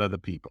without other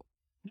people.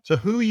 So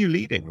who are you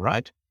leading,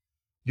 right?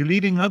 You're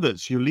leading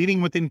others. You're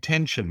leading with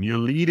intention. You're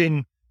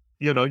leading,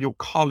 your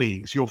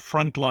colleagues, your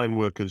frontline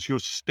workers, your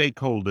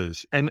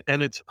stakeholders. And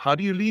it's, how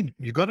do you lead?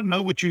 You got to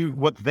know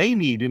what they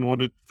need in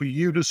order for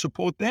you to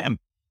support them.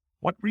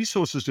 What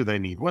resources do they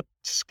need? What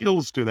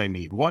skills do they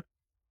need? What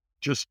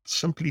just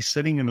simply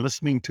sitting and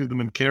listening to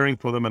them and caring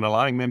for them and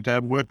allowing them to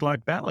have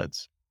work-life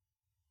balance.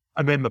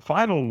 And then the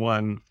final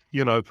one,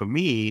 for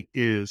me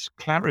is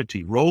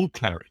clarity, role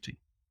clarity.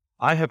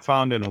 I have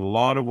found in a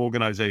lot of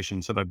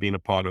organizations that I've been a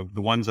part of,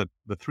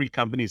 the three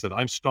companies that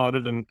I've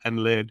started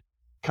and led,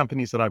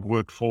 companies that I've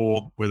worked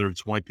for, whether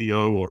it's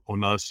YPO or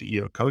now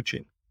CEO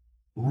coaching,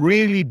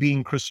 really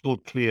being crystal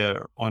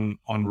clear on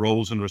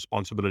roles and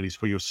responsibilities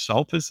for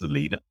yourself as the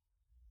leader.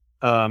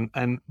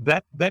 And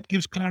that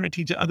gives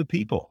clarity to other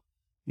people,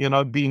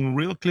 being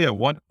real clear.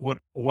 What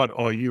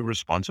are you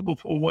responsible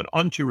for? What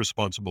aren't you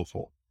responsible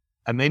for?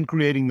 And then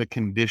creating the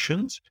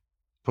conditions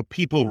for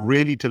people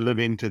really to live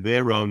into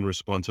their own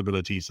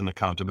responsibilities and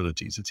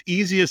accountabilities. It's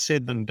easier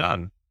said than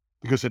done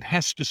because it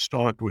has to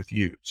start with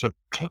you. So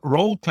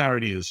role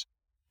clarity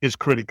is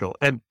critical.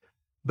 And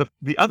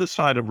the other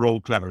side of role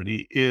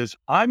clarity is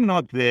I'm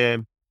not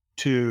there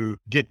to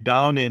get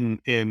down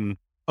in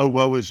oh,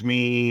 woe is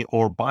me,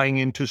 or buying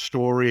into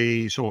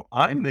stories, or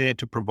I'm there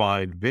to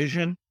provide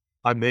vision.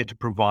 I'm there to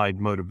provide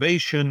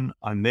motivation.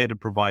 I'm there to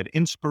provide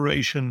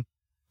inspiration,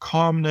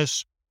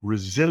 calmness,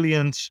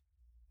 resilience.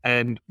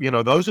 And,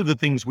 those are the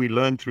things we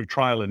learn through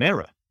trial and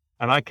error.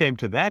 And I came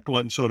to that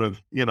one sort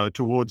of,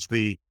 towards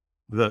the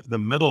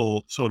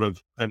middle sort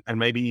of, and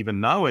maybe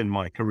even now in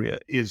my career,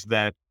 is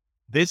that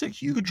there's a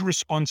huge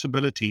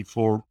responsibility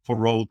for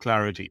role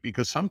clarity,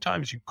 because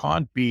sometimes you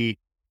can't be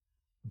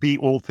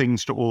all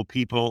things to all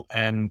people.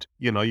 And,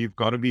 you've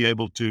got to be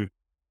able to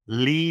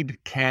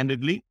lead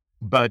candidly,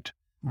 but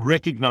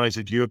recognize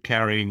that you're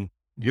carrying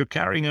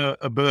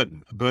a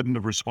burden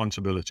of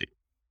responsibility.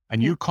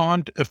 And you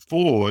can't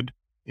afford,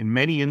 in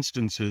many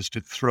instances,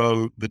 to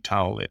throw the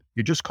towel in.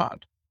 You just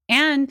can't.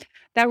 And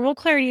that role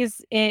clarity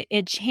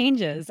it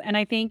changes. And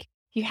I think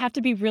you have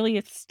to be really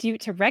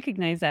astute to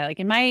recognize that. Like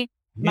in my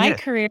Yeah.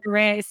 career,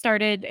 where I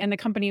started and the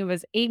company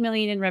was 8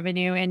 million in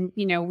revenue, and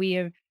we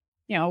have,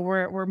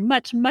 we're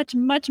much, much,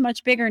 much,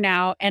 much bigger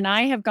now. And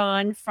I have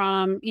gone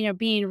from,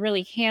 being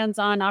really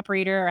hands-on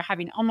operator, or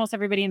having almost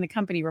everybody in the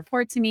company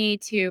report to me,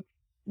 to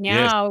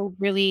Yes. now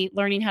really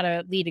learning how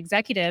to lead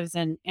executives,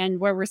 and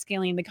where we're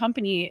scaling the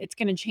company, it's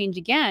going to change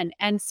again.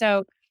 And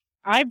so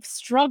I've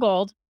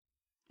struggled,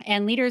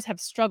 and leaders have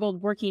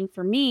struggled working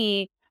for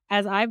me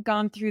as I've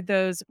gone through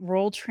those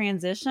role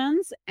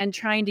transitions and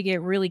trying to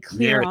get really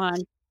clear Yeah. on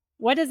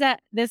what does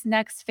this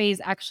next phase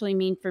actually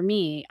mean for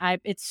me.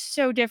 It's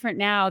so different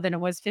now than it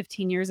was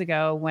 15 years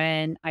ago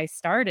when I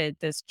started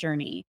this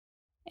journey.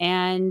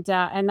 And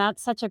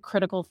that's such a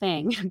critical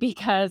thing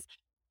because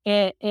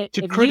It's a if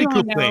you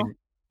critical don't know, thing.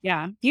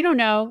 yeah, if you don't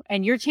know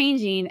and you're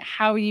changing,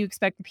 how you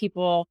expect the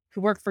people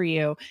who work for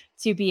you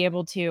to be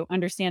able to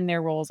understand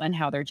their roles and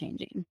how they're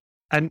changing.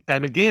 And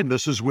again,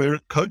 this is where a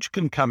coach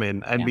can come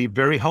in and Yeah. be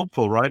very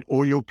helpful, right?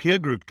 Or your peer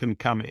group can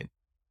come in,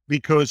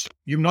 because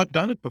you've not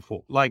done it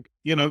before. Like,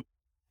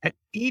 at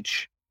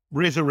each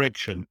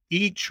resurrection,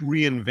 each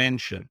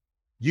reinvention,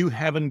 you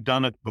haven't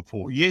done it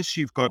before. Yes,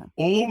 you've got Yeah.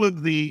 all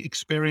of the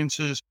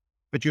experiences,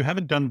 but you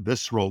haven't done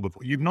this role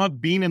before. You've not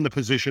been in the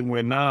position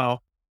where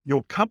now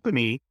your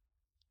company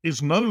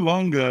is no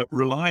longer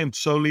reliant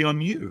solely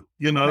on you.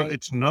 Right.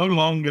 It's no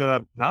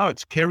longer, now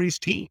it's Kerry's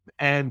team.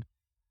 And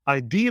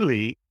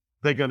ideally,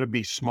 they're going to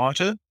be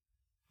smarter,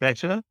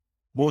 better,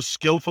 more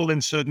skillful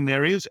in certain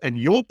areas. And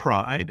your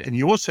pride and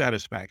your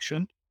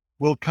satisfaction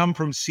will come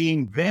from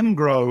seeing them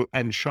grow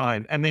and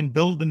shine and then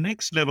build the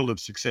next level of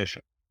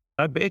succession.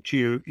 I bet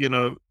you,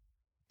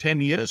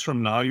 10 years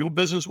from now, your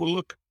business will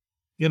look,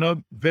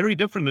 very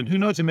different. And who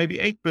knows, there may be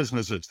 8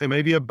 businesses. There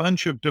may be a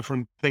bunch of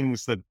different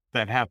things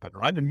that happen,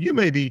 right? And you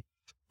may be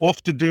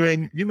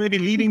you may be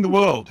leading the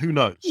world. Who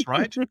knows,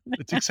 right?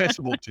 It's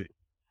accessible to you.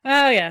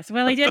 Oh, yes.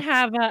 Well, I did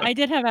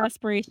have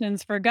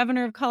aspirations for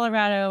governor of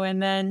Colorado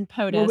and then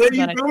Well, POTUS, there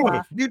you but I go.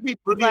 left. You'd be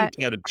But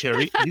brilliant at it,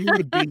 Terry. You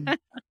would be.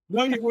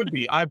 No, you would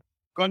be. I've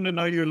gotten to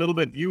know you a little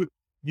bit.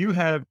 You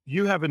have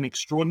an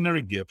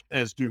extraordinary gift,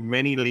 as do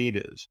many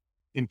leaders,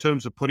 in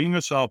terms of putting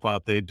yourself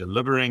out there,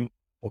 delivering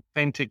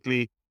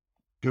authentically,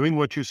 doing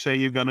what you say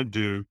you're going to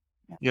do.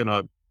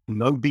 No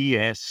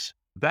BS.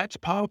 That's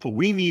powerful.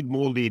 We need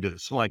more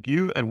leaders like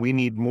you, and we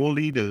need more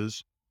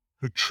leaders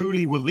who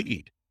truly will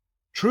lead.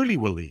 Truly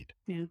will lead.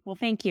 yeah, well,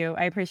 thank you.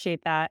 I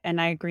appreciate that, and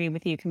I agree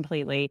with you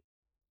completely.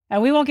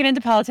 And we won't get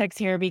into politics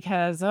here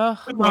because, oh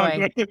Come on, boy,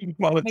 don't get into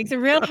politics. makes it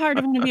real hard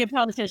to want to be a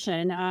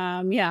politician.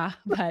 Yeah,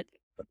 but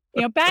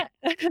back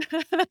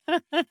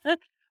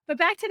but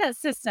back to that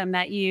system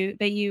that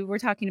you were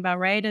talking about,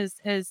 right?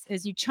 As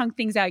you chunk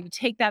things out, you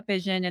take that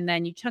vision and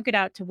then you chunk it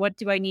out to what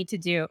do I need to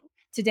do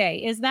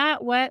today? Is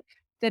that what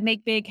the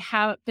Make Big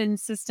Happen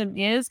system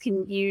is?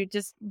 Can you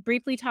just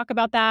briefly talk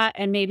about that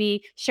and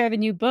maybe share the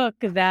new book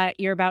that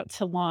you're about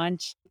to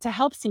launch to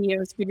help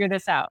CEOs figure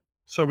this out?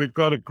 So we've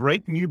got a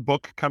great new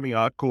book coming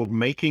out called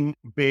Making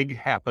Big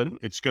Happen.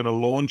 It's going to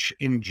launch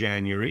in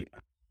January.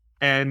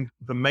 And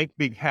the Make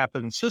Big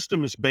Happen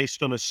system is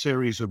based on a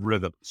series of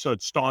rhythms. So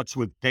it starts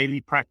with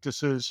daily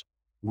practices,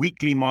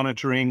 weekly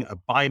monitoring, a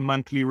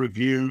bi-monthly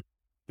review.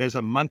 There's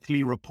a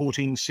monthly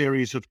reporting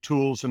series of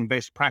tools and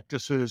best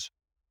practices.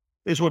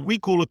 There's what we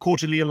call a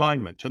quarterly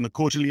alignment. And the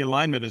quarterly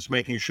alignment is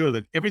making sure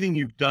that everything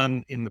you've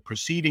done in the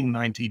preceding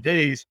 90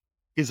 days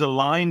is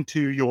aligned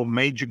to your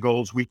major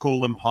goals. We call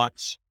them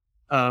HOTS,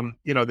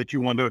 that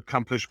you want to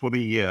accomplish for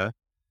the year.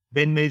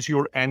 Then there's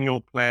your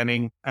annual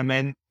planning. And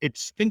then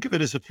think of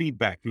it as a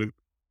feedback loop.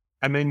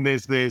 And then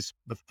there's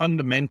the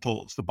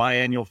fundamentals, the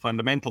biannual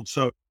fundamentals.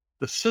 So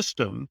the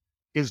system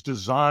is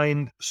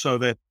designed so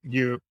that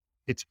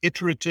it's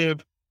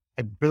iterative,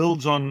 it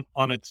builds on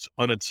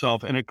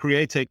itself, and it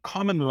creates a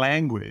common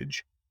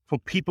language for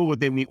people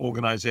within the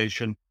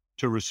organization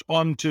to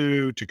respond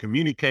to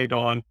communicate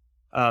on.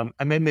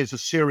 And then there's a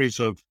series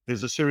of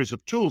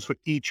tools for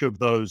each of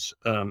those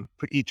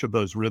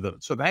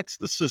rhythms. So that's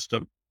the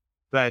system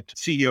that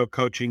CEO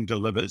coaching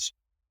delivers.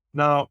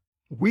 Now,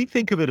 we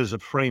think of it as a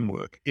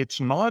framework.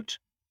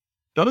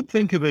 Don't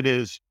think of it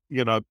as,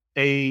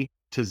 A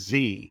to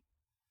Z.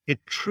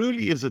 It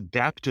truly is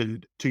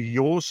adapted to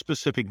your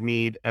specific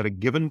need at a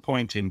given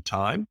point in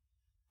time.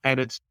 And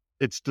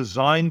it's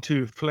designed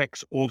to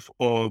flex off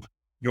of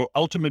your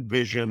ultimate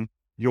vision,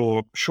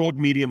 your short,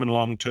 medium, and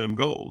long-term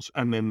goals.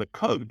 And then the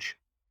coach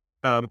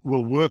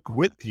will work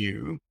with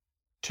you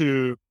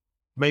to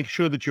make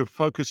sure that you're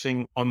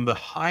focusing on the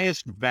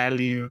highest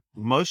value,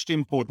 most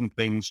important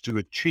things to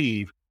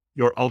achieve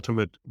your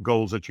ultimate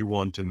goals that you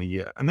want in the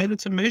year. And then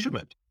it's a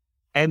measurement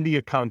and the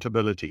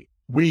accountability.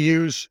 We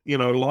use, a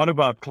lot of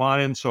our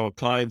clients are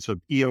clients of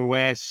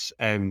EOS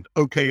and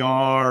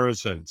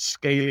OKRs and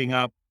scaling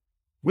up.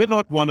 We're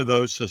not one of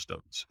those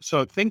systems.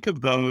 So think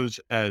of those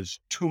as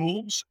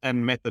tools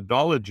and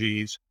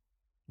methodologies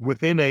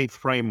within a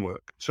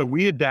framework. So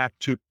we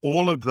adapt to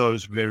all of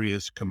those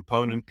various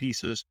component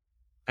pieces.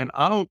 And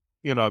our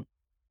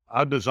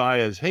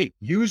desire is, hey,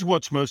 use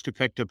what's most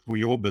effective for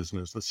your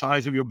business, the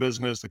size of your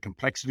business, the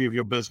complexity of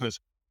your business.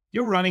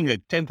 You're running a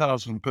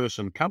 10,000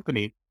 person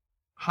company,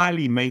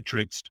 highly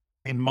matrixed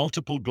in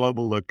multiple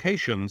global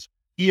locations.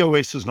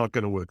 EOS is not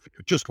going to work for you.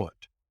 It just won't.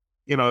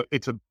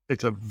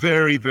 It's a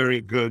very,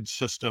 very good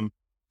system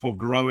for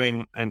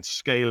growing and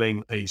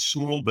scaling a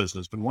small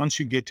business. But once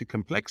you get to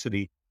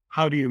complexity,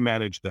 how do you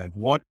manage that?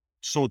 What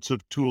sorts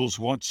of tools,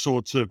 what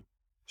sorts of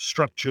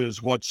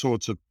structures, what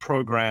sorts of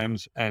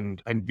programs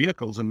and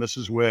vehicles? And this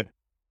is where,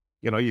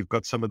 you've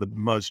got some of the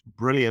most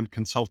brilliant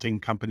consulting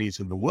companies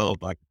in the world,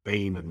 like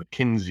Bain and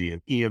McKinsey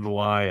and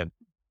E&Y and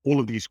all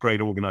of these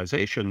great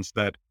organizations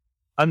that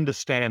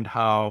understand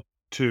how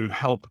to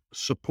help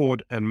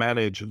support and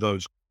manage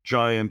those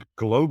giant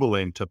global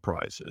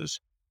enterprises.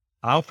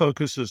 Our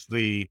focus is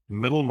the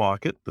middle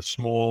market, the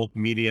small,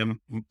 medium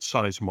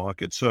size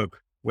market. So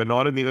we're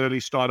not in the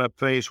early startup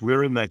phase.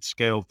 We're in that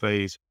scale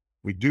phase.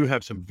 We do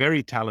have some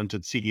very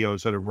talented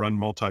CEOs that have run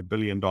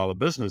multi-billion-dollar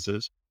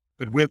businesses,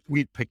 but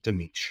we've picked a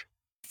niche.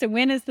 So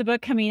when is the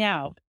book coming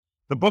out?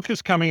 The book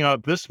is coming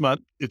out this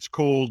month. It's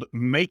called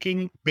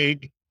Making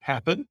Big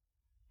Happen,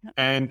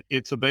 and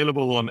it's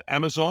available on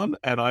Amazon.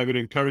 And I would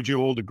encourage you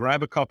all to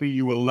grab a copy.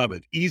 You will love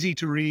it. Easy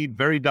to read,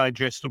 very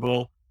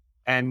digestible,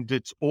 and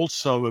it's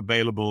also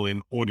available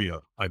in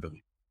audio, I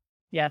believe.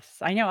 Yes,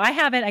 I know. I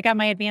have it. I got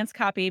my advanced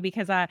copy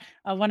because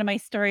one of my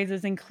stories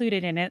is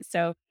included in it.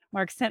 So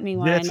Mark sent me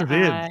Yes, one.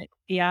 it is.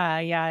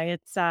 Yeah.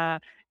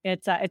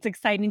 It's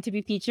exciting to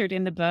be featured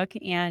in the book,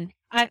 and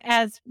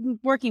as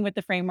working with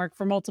the framework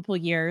for multiple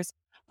years,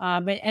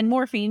 and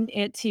morphing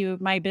it to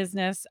my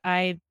business,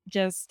 I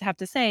just have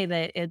to say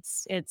that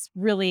it's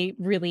really,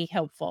 really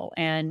helpful,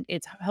 and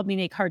it's helped me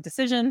make hard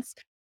decisions.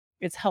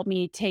 It's helped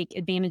me take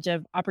advantage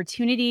of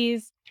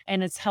opportunities,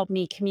 and it's helped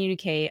me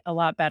communicate a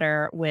lot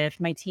better with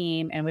my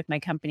team and with my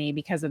company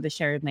because of the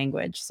shared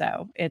language.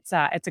 So it's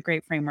a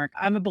great framework.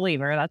 I'm a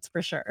believer, that's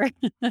for sure.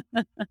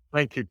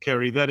 Thank you,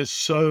 Kerry. That is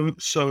so,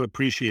 so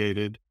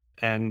appreciated.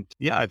 And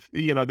yeah,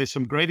 there's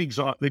some great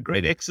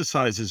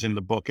exercises in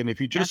the book. And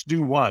if you Yeah. just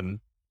do one,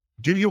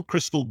 do your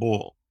crystal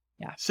ball.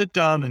 Yeah. Sit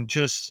down and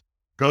just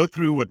go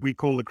through what we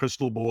call the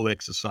crystal ball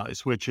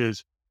exercise, which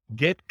is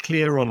get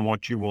clear on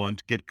what you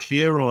want, get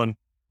clear on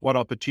what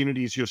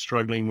opportunities you're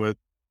struggling with,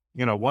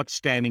 what's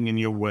standing in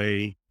your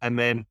way, and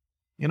then,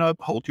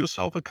 hold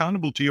yourself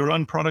accountable to your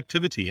own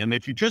productivity. And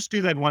if you just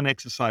do that one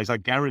exercise, I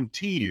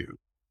guarantee you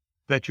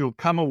that you'll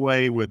come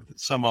away with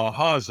some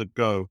ahas that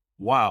go,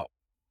 wow,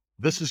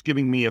 this is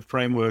giving me a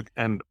framework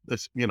and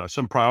this,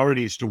 some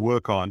priorities to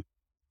work on.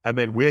 And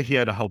then we're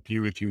here to help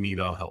you if you need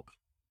our help.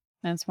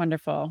 That's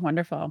wonderful.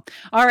 Wonderful.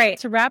 All right.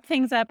 To wrap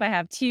things up, I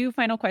have two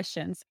final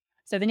questions.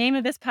 So the name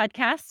of this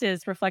podcast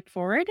is Reflect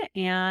Forward,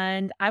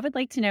 and I would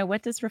like to know,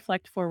 what does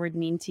Reflect Forward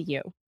mean to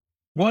you?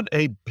 What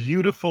a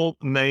beautiful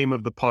name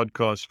of the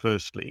podcast,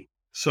 firstly.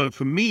 So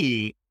for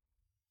me,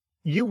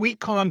 we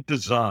can't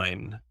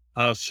design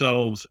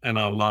ourselves and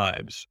our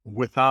lives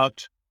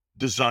without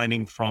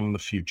designing from the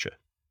future.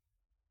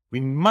 We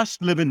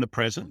must live in the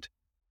present,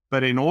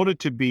 but in order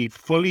to be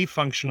fully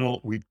functional,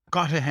 we've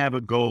got to have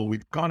a goal.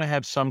 We've got to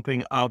have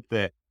something out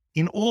there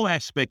in all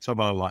aspects of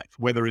our life,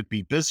 whether it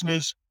be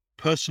business,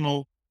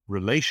 personal,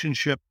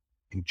 relationship,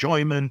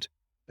 enjoyment,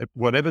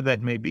 whatever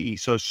that may be.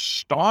 So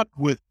start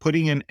with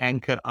putting an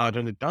anchor out,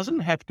 and it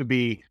doesn't have to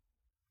be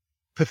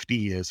 50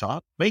 years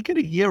out. Make it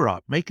a year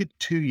out. Make it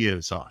 2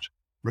 years out.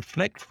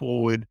 Reflect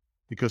forward,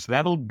 because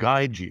that'll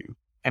guide you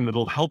and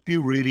it'll help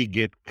you really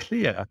get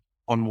clear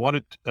on what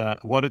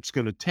it's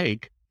going to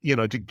take,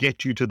 to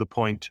get you to the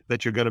point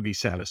that you're going to be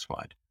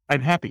satisfied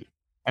and happy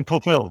and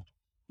fulfilled.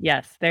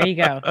 Yes, there you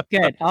go.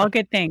 Good. All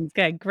good things.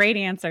 Good. Great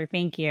answer.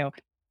 Thank you.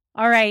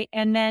 All right.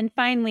 And then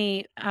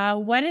finally,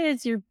 what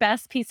is your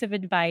best piece of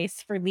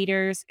advice for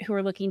leaders who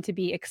are looking to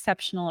be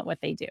exceptional at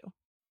what they do?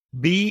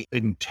 Be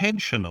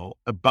intentional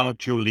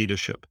about your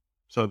leadership.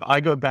 So if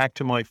I go back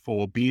to my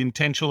four, be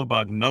intentional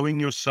about knowing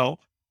yourself,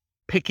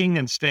 picking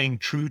and staying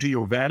true to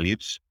your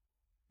values,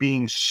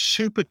 being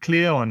super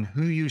clear on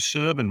who you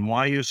serve and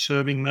why you're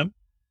serving them,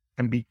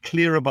 and be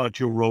clear about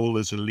your role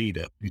as a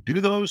leader. You do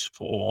those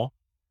four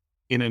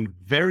in a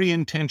very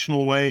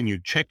intentional way, and you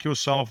check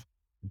yourself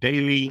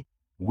daily,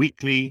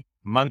 weekly,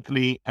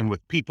 monthly, and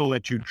with people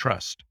that you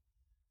trust.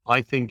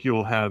 I think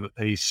you'll have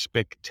a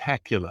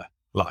spectacular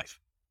life.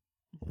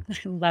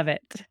 Love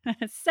it.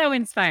 So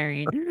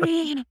inspiring.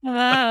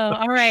 Oh,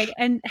 all right.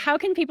 And how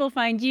can people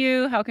find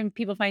you? How can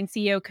people find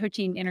CEO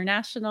Coaching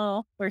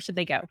International? Where should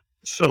they go?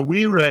 So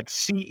we're at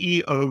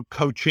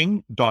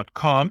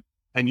ceocoaching.com,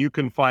 and you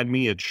can find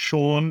me at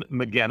Sean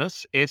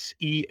McGannis,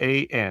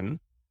 SeanMagенnis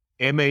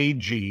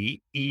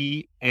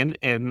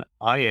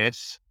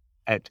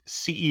at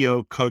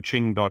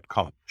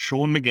ceocoaching.com.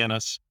 Sean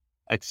McGannis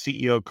at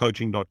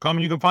ceocoaching.com.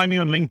 And you can find me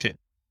on LinkedIn.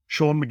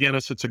 Sean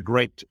McGannis, it's a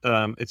great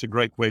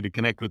way to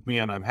connect with me,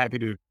 and I'm happy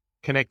to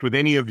connect with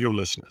any of your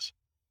listeners.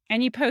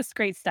 And you post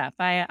great stuff.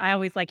 I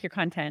always like your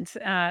content.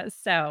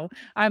 So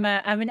I'm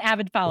an avid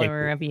Thank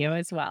follower you. of you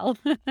as well.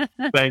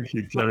 Thank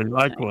you, Jerry.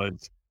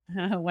 Likewise.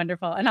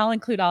 Wonderful. And I'll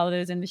include all of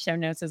those in the show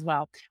notes as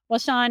well. Well,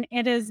 Sean,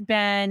 it has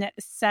been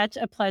such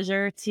a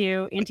pleasure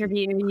to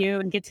interview you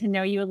and get to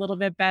know you a little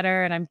bit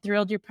better. And I'm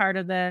thrilled you're part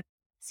of the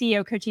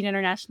CEO Coaching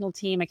International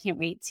team. I can't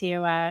wait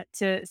to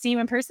see you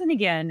in person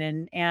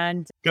again.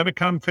 And Going to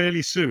come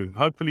fairly soon.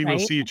 Hopefully, we'll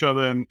right. see each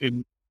other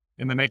in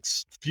the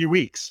next few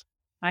weeks.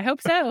 I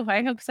hope so.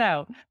 I hope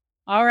so.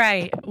 All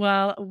right.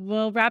 Well,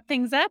 we'll wrap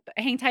things up.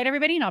 Hang tight,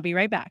 everybody, and I'll be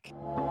right back.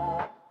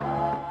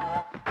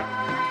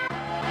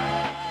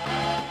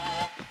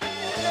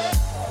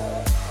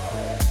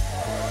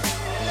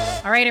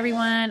 All right,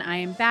 everyone, I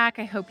am back.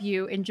 I hope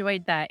you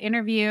enjoyed that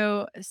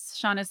interview.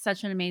 Sean is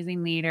such an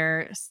amazing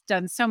leader,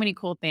 done so many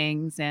cool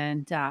things,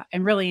 and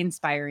really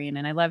inspiring.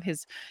 And I love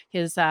his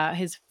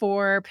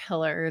four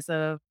pillars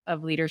of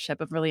leadership,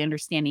 of really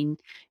understanding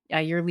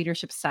your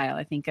leadership style.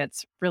 I think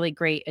it's really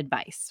great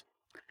advice.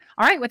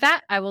 All right, with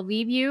that, I will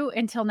leave you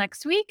until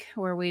next week,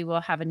 where we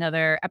will have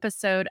another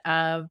episode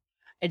of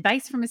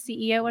Advice from a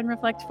CEO and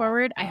Reflect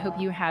Forward. I hope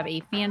you have a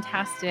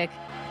fantastic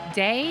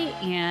day,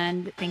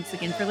 and thanks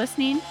again for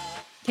listening.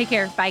 Take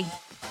care. Bye.